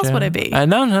 Gotcha. What else would it be?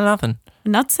 No, nothing.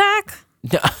 Nutsack?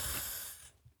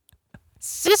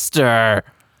 Sister.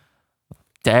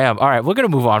 Damn. All right, we're going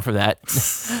to move on from that.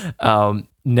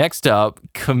 Next up,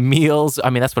 Camille's. I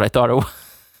mean, that's what I thought it was.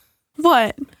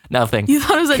 What? Nothing. You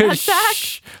thought it was a nutsack?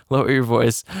 Shh, lower your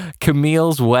voice.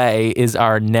 Camille's Way is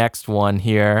our next one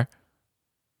here.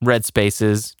 Red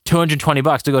spaces.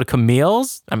 $220 to go to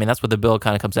Camille's. I mean, that's what the bill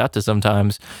kind of comes out to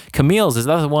sometimes. Camille's, is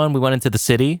that the one we went into the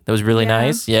city? That was really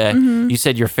nice. Yeah. Mm-hmm. You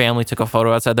said your family took a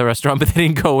photo outside the restaurant, but they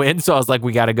didn't go in. So I was like,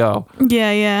 we got to go.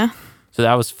 Yeah. So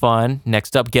that was fun.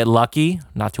 Next up, Get Lucky.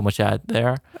 Not too much ad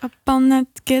there. Up on that,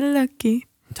 get lucky.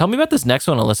 Tell me about this next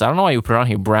one, Alyssa. I don't know why you put it on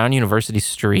here. Brown University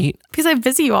Street. Because I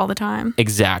visit you all the time.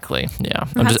 Exactly. Yeah.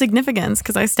 It has significance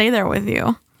because I stay there with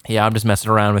you. Yeah, I'm just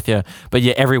messing around with you. But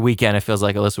yeah, every weekend it feels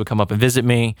like Alyssa would come up and visit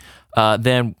me.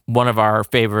 Then one of our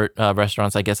favorite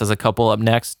restaurants, I guess, as a couple up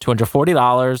next,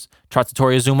 $240,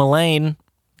 Trattoria Zuma Lane.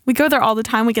 We go there all the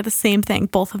time. We get the same thing,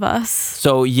 both of us.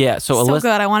 So yeah, so Alyssa, Alyssa,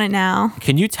 good. I want it now.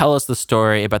 Can you tell us the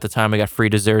story about the time we got free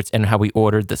desserts and how we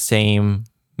ordered the same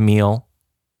meal?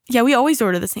 Yeah, we always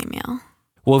order the same meal.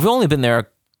 Well, we've only been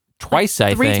there twice,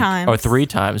 I think. 3 times. Or 3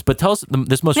 times. But tell us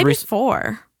this most Maybe recent.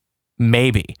 4.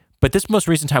 Maybe. But this most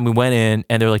recent time we went in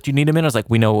and they're like, do you need a minute? I was like,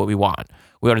 we know what we want.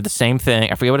 We ordered the same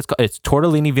thing. I forget what it's called. It's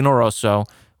tortellini vino rosso,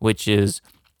 which is,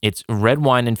 it's red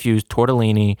wine infused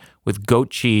tortellini with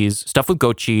goat cheese, stuffed with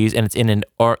goat cheese, and it's in an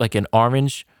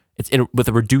orange, it's in with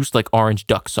a reduced like orange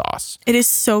duck sauce. It is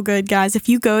so good, guys. If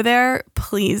you go there,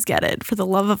 please get it for the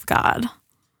love of God.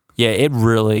 Yeah, it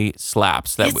really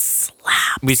slaps. Slaps.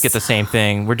 We just get the same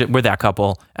thing. We're that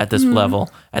couple at this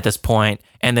level, at this point.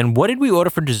 And then what did we order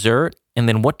for dessert? And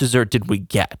then what dessert did we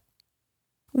get?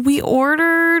 We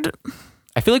ordered...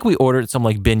 I feel like we ordered some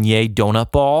like beignet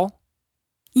donut ball.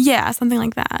 Yeah, something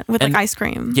like that with like ice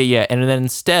cream. Yeah. And then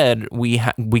instead we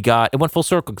got, it went full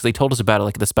circle because they told us about it,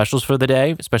 like the specials for the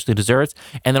day, especially desserts.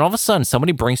 And then all of a sudden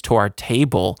somebody brings to our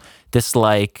table this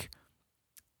like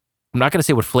I'm not going to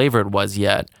say what flavor it was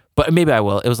yet, but maybe I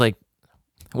will. It was like,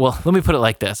 well, let me put it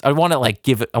like this. I want to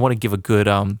give a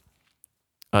good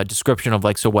description of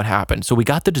so what happened. So we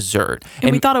got the dessert.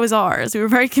 And we thought it was ours. We were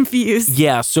very confused.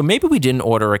 Yeah, so maybe we didn't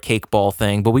order a cake ball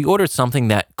thing, but we ordered something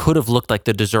that could have looked like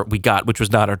the dessert we got, which was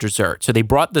not our dessert. So they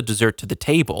brought the dessert to the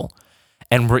table,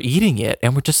 and we're eating it,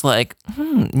 and we're just like,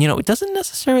 it doesn't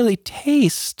necessarily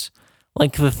taste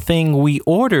like the thing we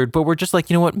ordered, but we're just like,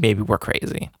 you know what, maybe we're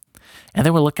crazy. And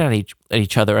then we're looking at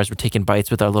each other as we're taking bites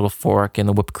with our little fork and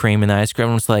the whipped cream and the ice cream,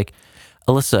 and it's like,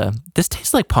 Alyssa, this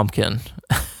tastes like pumpkin.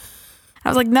 I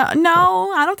was like, no,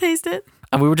 I don't taste it.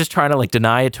 And we were just trying to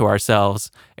deny it to ourselves.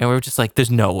 And we were just like,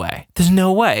 there's no way. There's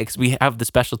no way. Because we have the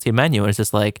specialty menu and it's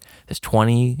just this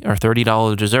 $20 or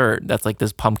 $30 dessert. That's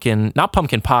this pumpkin, not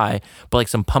pumpkin pie, but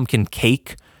some pumpkin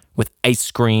cake with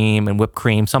ice cream and whipped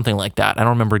cream, something like that. I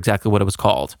don't remember exactly what it was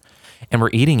called. And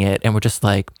we're eating it and we're just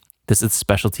like, this is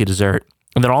specialty dessert.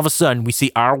 And then all of a sudden we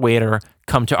see our waiter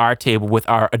come to our table with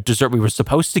a dessert we were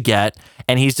supposed to get.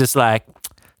 And he's just like,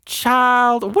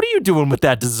 child, what are you doing with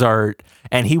that dessert?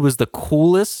 And he was the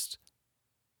coolest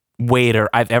waiter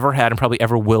I've ever had and probably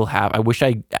ever will have. I wish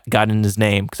I got in his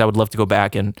name because I would love to go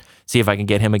back and see if I can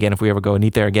get him again if we ever go and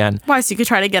eat there again. Why, so you could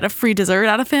try to get a free dessert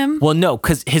out of him? Well, no,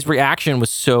 because his reaction was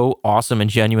so awesome and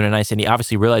genuine and nice, and he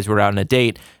obviously realized we were out on a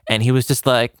date, and he was just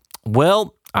like,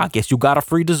 well, I guess you got a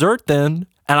free dessert then.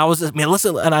 And I was just,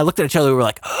 listen, and I looked at each other, we were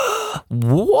like,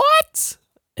 what?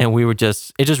 And it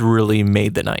just really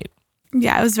made the night.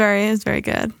 Yeah, it was very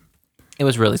good. It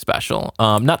was really special.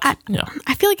 I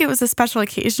feel like it was a special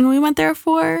occasion we went there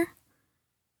for.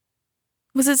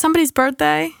 Was it somebody's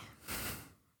birthday?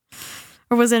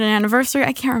 Or was it an anniversary?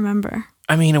 I can't remember.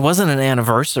 I mean, it wasn't an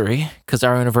anniversary because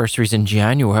our anniversary's in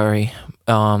January.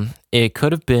 It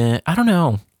could have been, I don't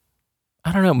know.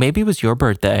 Maybe it was your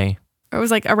birthday. Or it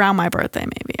was around my birthday,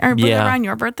 maybe. Or was it around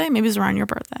your birthday? Maybe it was around your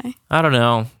birthday. I don't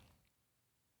know.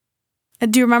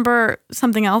 Do you remember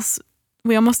something else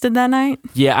we almost did that night?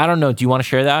 Yeah, I don't know. Do you want to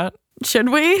share that? Should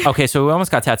we? Okay, so we almost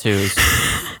got tattoos.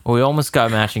 We almost got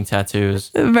matching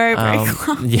tattoos. Very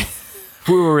close. Yeah,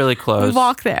 we were really close. We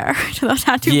walked there to the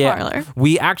tattoo parlor.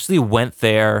 We actually went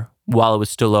there while it was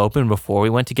still open before we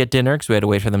went to get dinner because we had to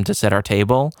wait for them to set our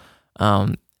table.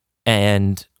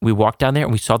 And we walked down there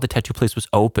and we saw the tattoo place was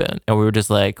open. And we were just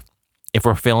like, if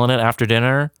we're feeling it after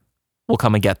dinner, we'll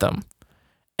come and get them.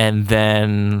 And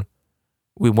then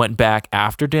we went back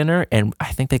after dinner and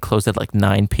I think they closed at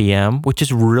 9 p.m., which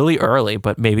is really early,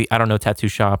 but maybe, I don't know, tattoo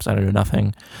shops, I don't know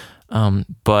nothing. And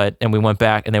we went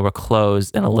back and they were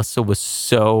closed and Alyssa was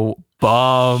so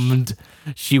bummed.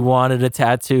 She wanted a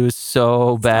tattoo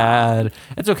so bad.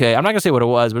 It's okay. I'm not going to say what it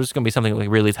was, but it's going to be something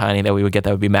really tiny that we would get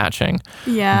that would be matching.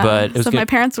 Yeah. But it was so my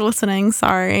parents were listening.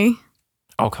 Sorry.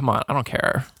 Oh, come on. I don't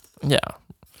care. Yeah.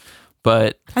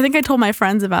 But I think I told my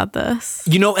friends about this.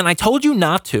 And I told you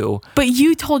not to. But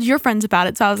you told your friends about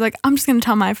it. So I was like, I'm just going to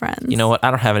tell my friends. You know what? I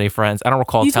don't have any friends. I don't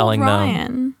recall telling told Ryan.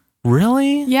 them.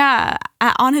 Really? Yeah,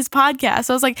 on his podcast.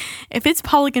 So I was like, if it's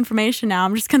public information now,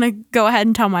 I'm just going to go ahead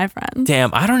and tell my friends. Damn,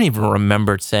 I don't even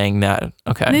remember saying that.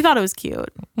 Okay. And they thought it was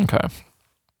cute. Okay.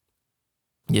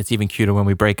 Yeah, it's even cuter when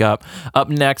we break up. Up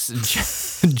next,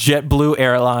 JetBlue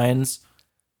Airlines.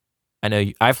 I know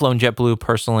I've flown JetBlue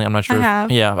personally. I'm not sure. I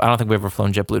have. Yeah, I don't think we've ever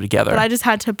flown JetBlue together. But I just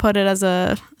had to put it as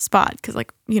a spot because,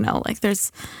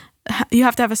 there's... You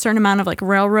have to have a certain amount of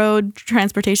railroad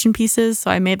transportation pieces.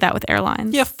 So I made that with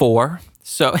airlines. Yeah, 4.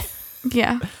 So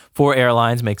yeah. 4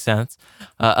 airlines makes sense.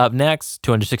 Up next,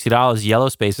 $260, Yellow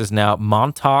Spaces. Now,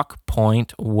 Montauk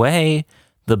Point Way,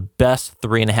 the best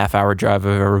 3.5-hour drive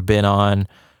I've ever been on.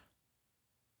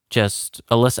 Just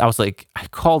Alyssa, I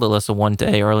called Alyssa one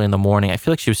day early in the morning. I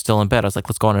feel like she was still in bed. I was like,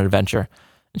 let's go on an adventure.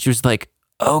 And she was like,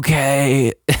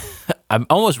 okay.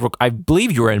 I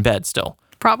believe you were in bed still.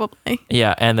 Probably.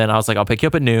 Yeah. And then I was like, I'll pick you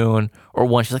up at noon or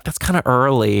 1. She's like, that's kind of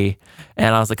early.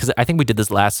 And I was like, because I think we did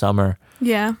this last summer.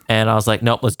 Yeah. And I was like,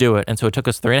 nope, let's do it. And so it took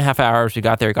us 3.5 hours. We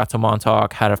got there, got to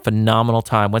Montauk, had a phenomenal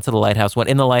time, went to the lighthouse, went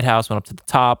in the lighthouse, went up to the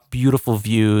top, beautiful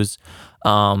views,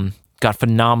 got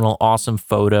phenomenal, awesome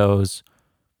photos.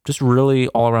 Just really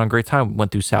all around great time. We went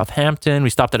through Southampton.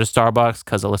 We stopped at a Starbucks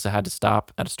because Alyssa had to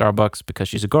stop at a Starbucks because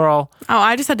she's a girl. Oh,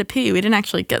 I just had to pee. We didn't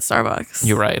actually get Starbucks.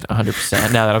 You're right,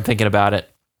 100%. Now that I'm thinking about it.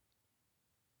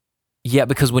 Yeah,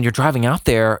 because when you're driving out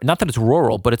there, not that it's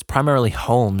rural, but it's primarily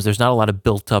homes. There's not a lot of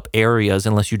built up areas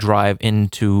unless you drive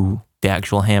into the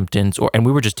actual Hamptons and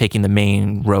we were just taking the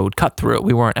main road cut through it.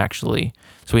 We weren't actually,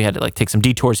 so we had to take some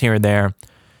detours here and there.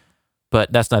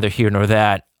 But that's neither here nor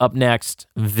that. Up next,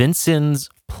 Vincent's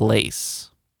Place.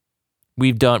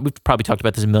 we've probably talked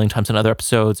about this a million times in other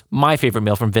episodes. My favorite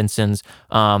meal from Vincent's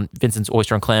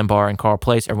Oyster and Clam Bar in Carl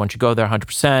Place. Everyone should go there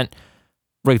 100%.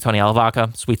 Rigatoni alla vodka,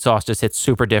 sweet sauce just hits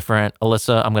super different.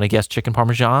 Alyssa, I'm going to guess chicken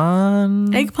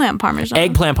parmesan? Eggplant parmesan.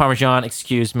 Eggplant parmesan,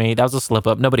 excuse me. That was a slip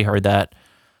up. Nobody heard that.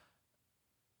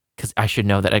 Because I should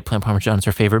know that eggplant parmesan is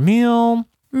her favorite meal.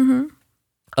 Mm-hmm.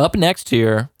 Up next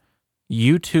here,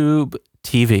 YouTube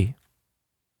TV.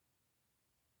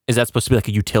 Is that supposed to be like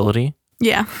a utility?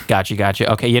 Yeah.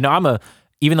 Gotcha. Okay,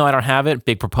 even though I don't have it,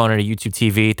 big proponent of YouTube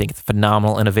TV. Think it's a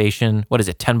phenomenal innovation. What is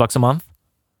it, $10 a month?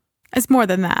 It's more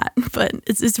than that, but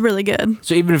it's really good.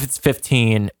 So even if it's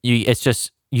 15, it's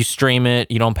just you stream it.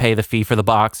 You don't pay the fee for the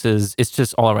boxes. It's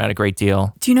just all around a great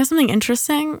deal. Do you know something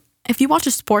interesting? If you watch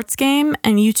a sports game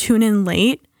and you tune in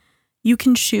late, you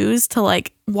can choose to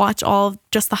like watch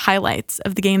just the highlights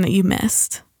of the game that you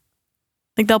missed.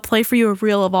 Like they'll play for you a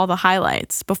reel of all the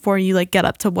highlights before you like get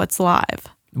up to what's live.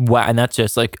 Wow, and that's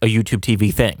just like a YouTube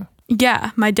TV thing.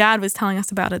 Yeah, my dad was telling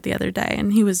us about it the other day,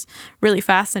 and he was really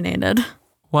fascinated.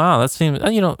 Wow, that seems,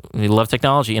 we love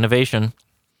technology, innovation.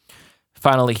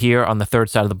 Finally here on the third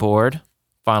side of the board,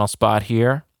 final spot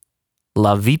here,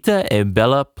 La Vita è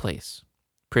Bella Place.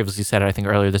 Previously said it, I think,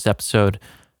 earlier this episode.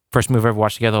 First movie I've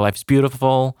watched together, Life is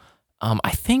Beautiful.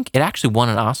 I think it actually won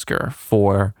an Oscar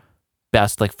for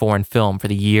best like foreign film for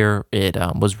the year it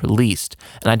was released.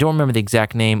 And I don't remember the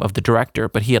exact name of the director,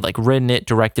 but he had like written it,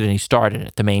 directed it, and he starred in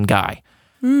it, the main guy.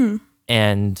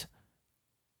 And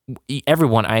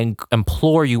everyone, I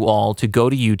implore you all to go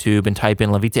to YouTube and type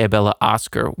in La Vita è Bella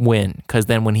Oscar win, because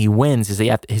then when he wins his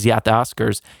at the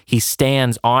Oscars, he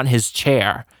stands on his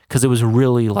chair, because it was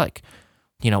really like,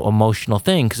 emotional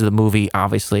thing, because the movie,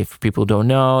 obviously, for people who don't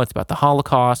know, it's about the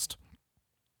Holocaust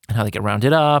and how they get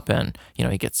rounded up, and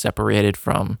he gets separated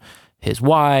from his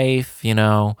wife,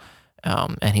 and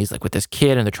he's like with this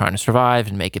kid, and they're trying to survive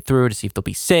and make it through to see if they'll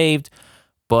be saved.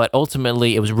 But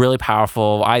ultimately, it was really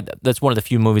powerful. That's one of the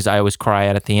few movies I always cry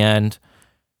at the end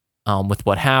with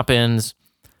what happens.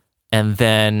 And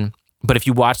then, but if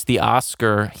you watch the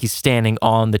Oscar, he's standing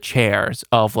on the chairs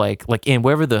of like in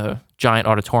wherever the giant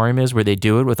auditorium is where they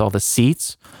do it with all the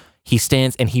seats. He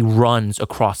stands and he runs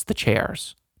across the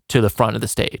chairs to the front of the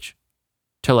stage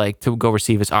to go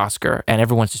receive his Oscar. And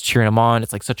everyone's just cheering him on.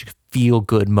 It's like such a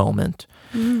feel-good moment.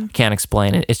 Can't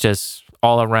explain it. It's just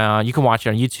all around. You can watch it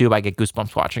on YouTube. I get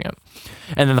goosebumps watching it.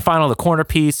 And then the corner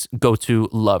piece, go to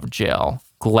Love Jail.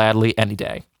 Gladly, any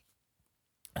day.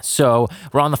 So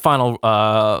we're on the final,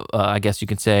 I guess you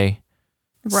could say,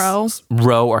 row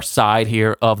or side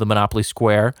here of the Monopoly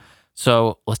Square.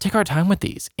 So let's take our time with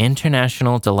these.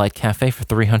 International Delight Cafe for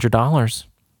 $300.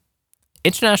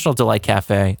 International Delight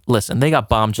Cafe, listen, they got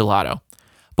bomb gelato.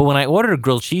 But when I ordered a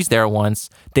grilled cheese there once,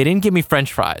 they didn't give me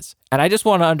French fries. And I just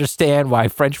want to understand why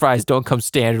French fries don't come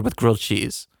standard with grilled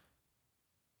cheese.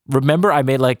 Remember, I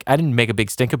didn't make a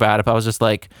big stink about it, but I was just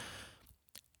like,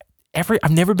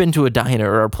 I've never been to a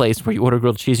diner or a place where you order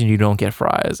grilled cheese and you don't get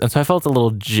fries. And so I felt a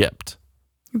little gypped.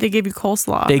 They gave you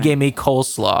coleslaw. They gave me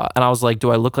coleslaw. And I was like,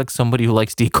 do I look like somebody who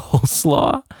likes to eat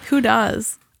coleslaw? Who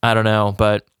does? I don't know,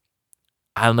 but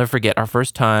I'll never forget our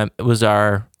first time. It was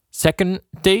our second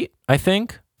date, I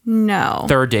think. No.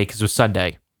 Third date, because it was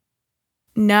Sunday.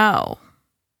 No.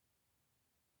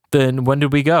 Then when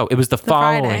did we go? It was the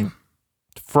following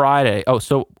Friday. Oh,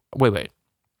 so wait.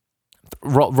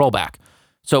 Roll back.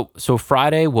 So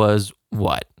Friday was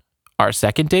what? Our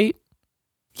second date?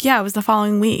 Yeah, it was the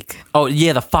following week. Oh,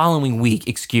 yeah, the following week.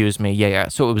 Excuse me. Yeah.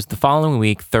 So it was the following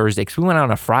week, Thursday, because we went out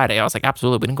on a Friday. I was like,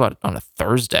 absolutely, we didn't go out on a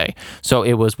Thursday. So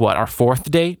it was what, our fourth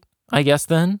date, I guess,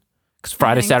 then? Because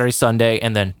Friday, Saturday, Sunday,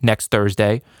 and then next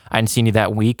Thursday. I hadn't seen you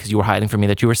that week because you were hiding from me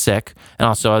that you were sick, and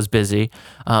also I was busy.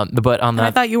 But on that,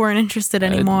 I thought you weren't interested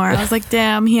anymore. I was like,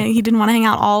 damn, he didn't want to hang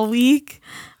out all week.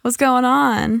 What's going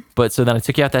on? But so then I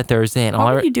took you out that Thursday, and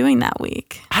what were you doing that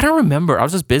week? I don't remember. I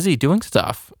was just busy doing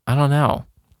stuff. I don't know.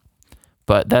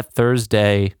 But that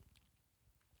Thursday,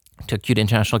 I took you to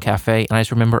International Cafe, and I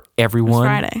just remember everyone.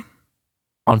 Friday.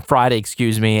 On Friday,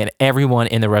 excuse me, and everyone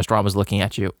in the restaurant was looking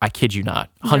at you. I kid you not.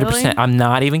 100%. Really? I'm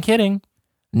not even kidding.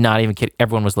 Not even kidding.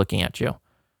 Everyone was looking at you.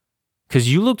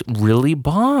 Because you looked really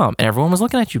bomb, and everyone was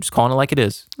looking at you, just calling it like it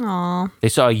is. Aw. They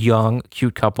saw a young,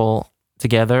 cute couple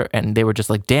together, and they were just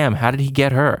like, damn, how did he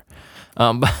get her?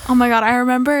 Oh my God. I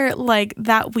remember like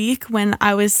that week when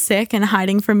I was sick and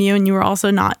hiding from you and you were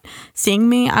also not seeing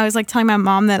me. I was like telling my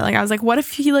mom that like, I was like, what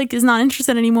if he like is not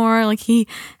interested anymore? Like he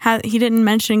didn't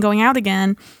mention going out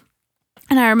again.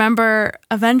 And I remember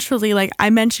eventually, like, I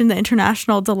mentioned the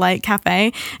International Delight Cafe,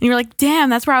 and you were like, damn,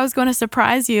 that's where I was going to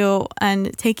surprise you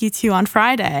and take you to on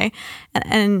Friday.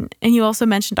 And you also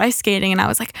mentioned ice skating, and I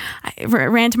was like, I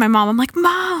ran to my mom. I'm like,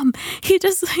 Mom, he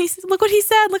said, look what he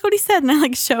said. And I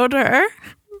like showed her.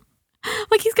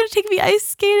 Like, he's going to take me ice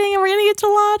skating and we're going to get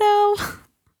gelato.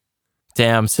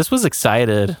 Damn, sis was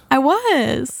excited. I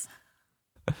was.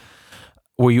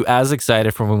 Were you as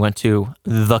excited when we went to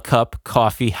The Cup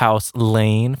Coffee House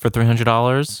Lane for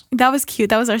 $300? That was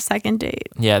cute. That was our second date.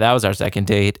 Yeah, that was our second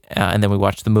date. And then we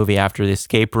watched the movie after the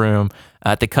escape room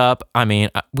at The Cup. I mean,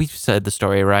 we said the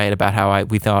story, right, about how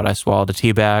we thought I swallowed a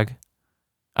tea bag.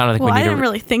 I don't think well, we need I didn't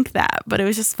really think that, but it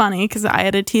was just funny because I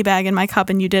had a tea bag in my cup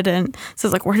and you didn't. So I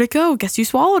was like, where'd it go? Guess you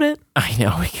swallowed it. I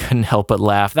know, we couldn't help but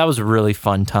laugh. That was a really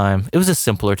fun time. It was a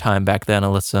simpler time back then,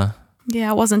 Alyssa.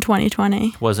 Yeah, it wasn't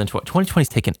 2020. Wasn't 2020's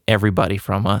taken everybody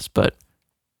from us, but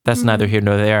that's neither here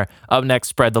nor there. Up next,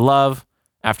 Spread the Love.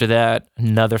 After that,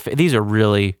 another. These are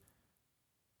really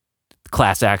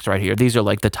class acts right here. These are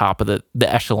like the top of the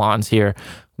echelons here.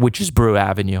 Witch's Brew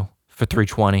Avenue for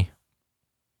 $320.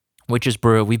 Witch's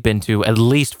Brew, we've been to at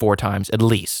least 4 times, at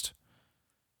least.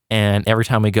 And every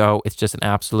time we go, it's just an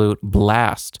absolute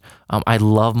blast. I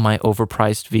love my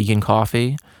overpriced vegan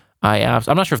coffee.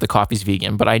 I'm not sure if the coffee's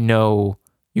vegan, but I know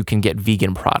you can get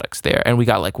vegan products there. And we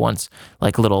got like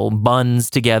little buns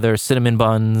together, cinnamon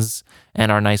buns,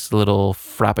 and our nice little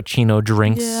frappuccino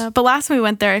drinks. Yeah, but last time we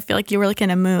went there, I feel like you were like in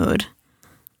a mood.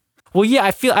 Well, yeah,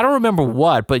 I don't remember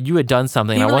what, but you had done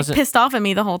something. You were like pissed off at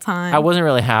me the whole time. I wasn't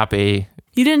really happy.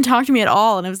 You didn't talk to me at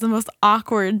all, and it was the most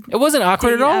awkward. It wasn't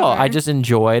awkward at all. Ever. I just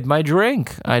enjoyed my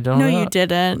drink. I don't know. No, you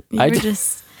didn't.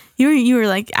 You were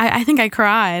like, I think I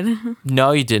cried.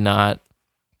 No, you did not.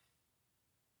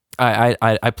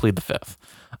 I plead the fifth.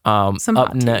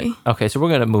 Okay, so we're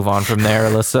going to move on from there,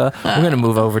 Alyssa. We're going to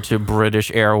move over to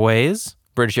British Airways.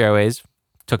 British Airways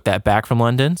took that back from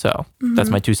London, so that's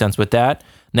my 2 cents with that.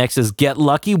 Next is Get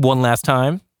Lucky one last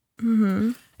time.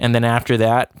 Mm-hmm. And then after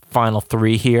that, final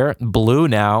 3 here. Blue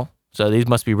now. So these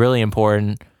must be really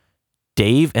important.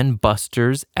 Dave and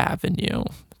Buster's Avenue.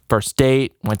 First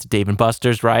date, went to Dave and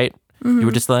Buster's, right? Mm-hmm. You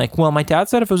were just like, well, my dad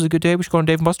said if it was a good day, we should go to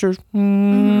Dave and Buster's.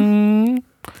 Mm-hmm.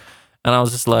 And I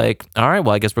was just like, all right,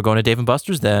 well, I guess we're going to Dave and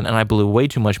Buster's then. And I blew way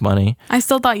too much money. I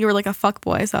still thought you were like a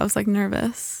fuckboy, so I was like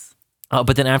nervous.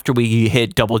 But then after we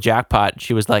hit double jackpot,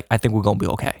 she was like, I think we're going to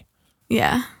be okay.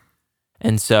 Yeah.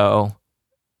 And so,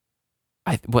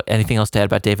 anything else to add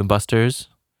about Dave and Buster's?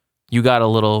 You got a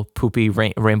little poopy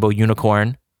rainbow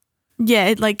unicorn. Yeah,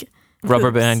 it like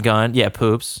rubber band gun. Yeah,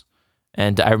 poops.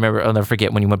 And I remember, I'll never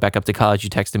forget when you went back up to college, you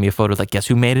texted me a photo like, guess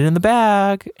who made it in the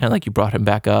bag? And like you brought him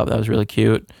back up. That was really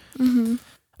cute. Mm-hmm.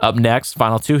 Up next,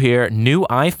 final 2 here. New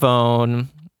iPhone.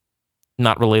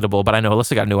 Not relatable, but I know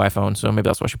Alyssa got a new iPhone, so maybe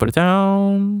that's why she put it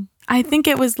down. I think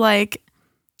it was like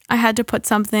I had to put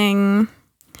something.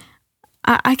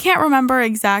 I can't remember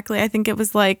exactly. I think it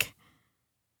was like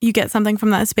you get something from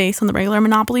that space on the regular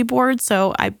Monopoly board.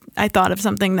 So I thought of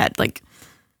something that like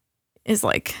is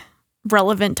like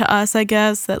relevant to us, I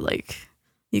guess, that like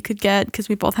you could get because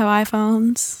we both have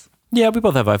iPhones. Yeah, we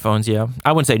both have iPhones, yeah.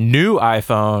 I wouldn't say new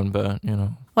iPhone, but you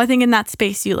know. Well, I think in that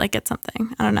space you like get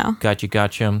something. I don't know. Gotcha. I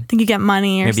think you get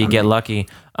money or maybe something. You get lucky.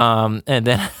 And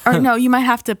then or no, you might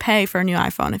have to pay for a new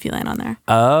iPhone if you land on there.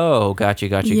 Oh, gotcha.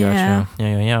 Yeah.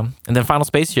 And then final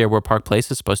space here where Park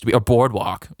Place is supposed to be, or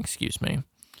Boardwalk, excuse me.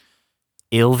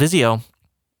 Il Vizio.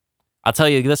 I'll tell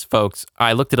you this, folks.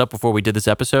 I looked it up before we did this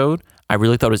episode. I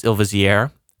really thought it was Il Vizier,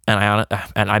 and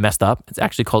I messed up. It's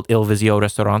actually called Il Vizio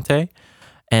Ristorante.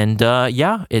 And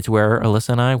yeah, it's where Alyssa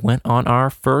and I went on our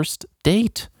first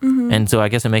date. Mm-hmm. And so I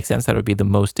guess it makes sense that it would be the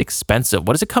most expensive.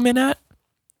 What does it come in at?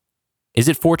 Is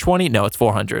it $420? No, it's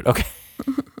 $400. Okay.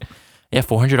 Yeah,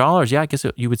 $400. Yeah, I guess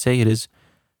you would say it is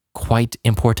quite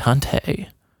importante.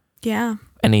 Yeah.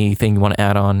 Anything you want to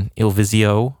add on Il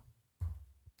Vizio?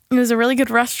 It was a really good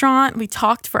restaurant. We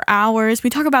talked for hours. We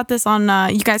talk about this on,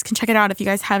 you guys can check it out if you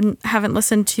guys haven't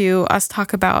listened to us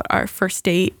talk about our first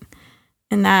date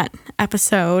in that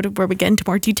episode where we get into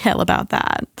more detail about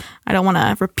that. I don't want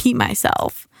to repeat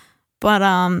myself, but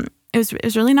it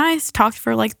was really nice. Talked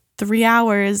for like 3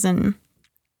 hours and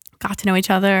got to know each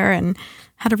other and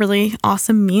had a really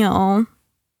awesome meal.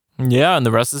 Yeah, and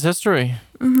the rest is history.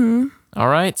 Mm-hmm. All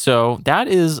right, so that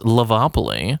is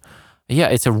Lovopoly. Yeah,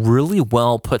 it's a really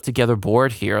well put together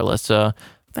board here, Alyssa.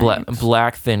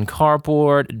 Black thin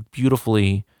cardboard,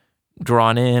 beautifully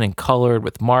drawn in and colored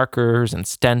with markers and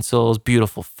stencils,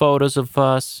 beautiful photos of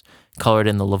us, colored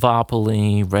in the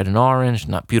Lovopoly, red and orange,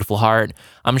 not beautiful heart.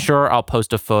 I'm sure I'll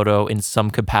post a photo in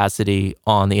some capacity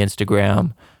on the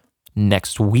Instagram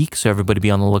next week. So everybody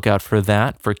be on the lookout for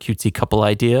that, for cutesy couple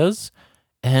ideas.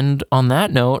 And on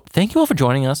that note, thank you all for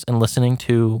joining us and listening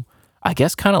to, I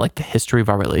guess, kind of like the history of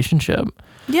our relationship.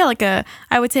 Yeah, like I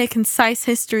would say a concise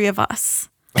history of us.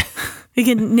 We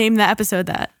can name the episode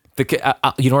that.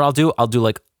 You know what I'll do? I'll do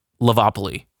like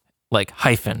Lovopoly, like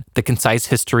hyphen, the concise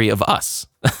history of us.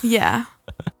 Yeah.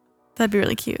 That'd be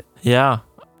really cute. Yeah.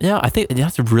 Yeah, I think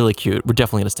that's really cute. We're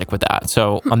definitely going to stick with that.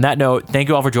 So on that note, thank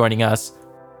you all for joining us.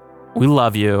 We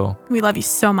love you. We love you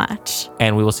so much.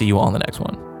 And we will see you all in the next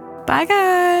one. Bye,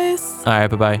 guys. All right,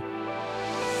 bye-bye.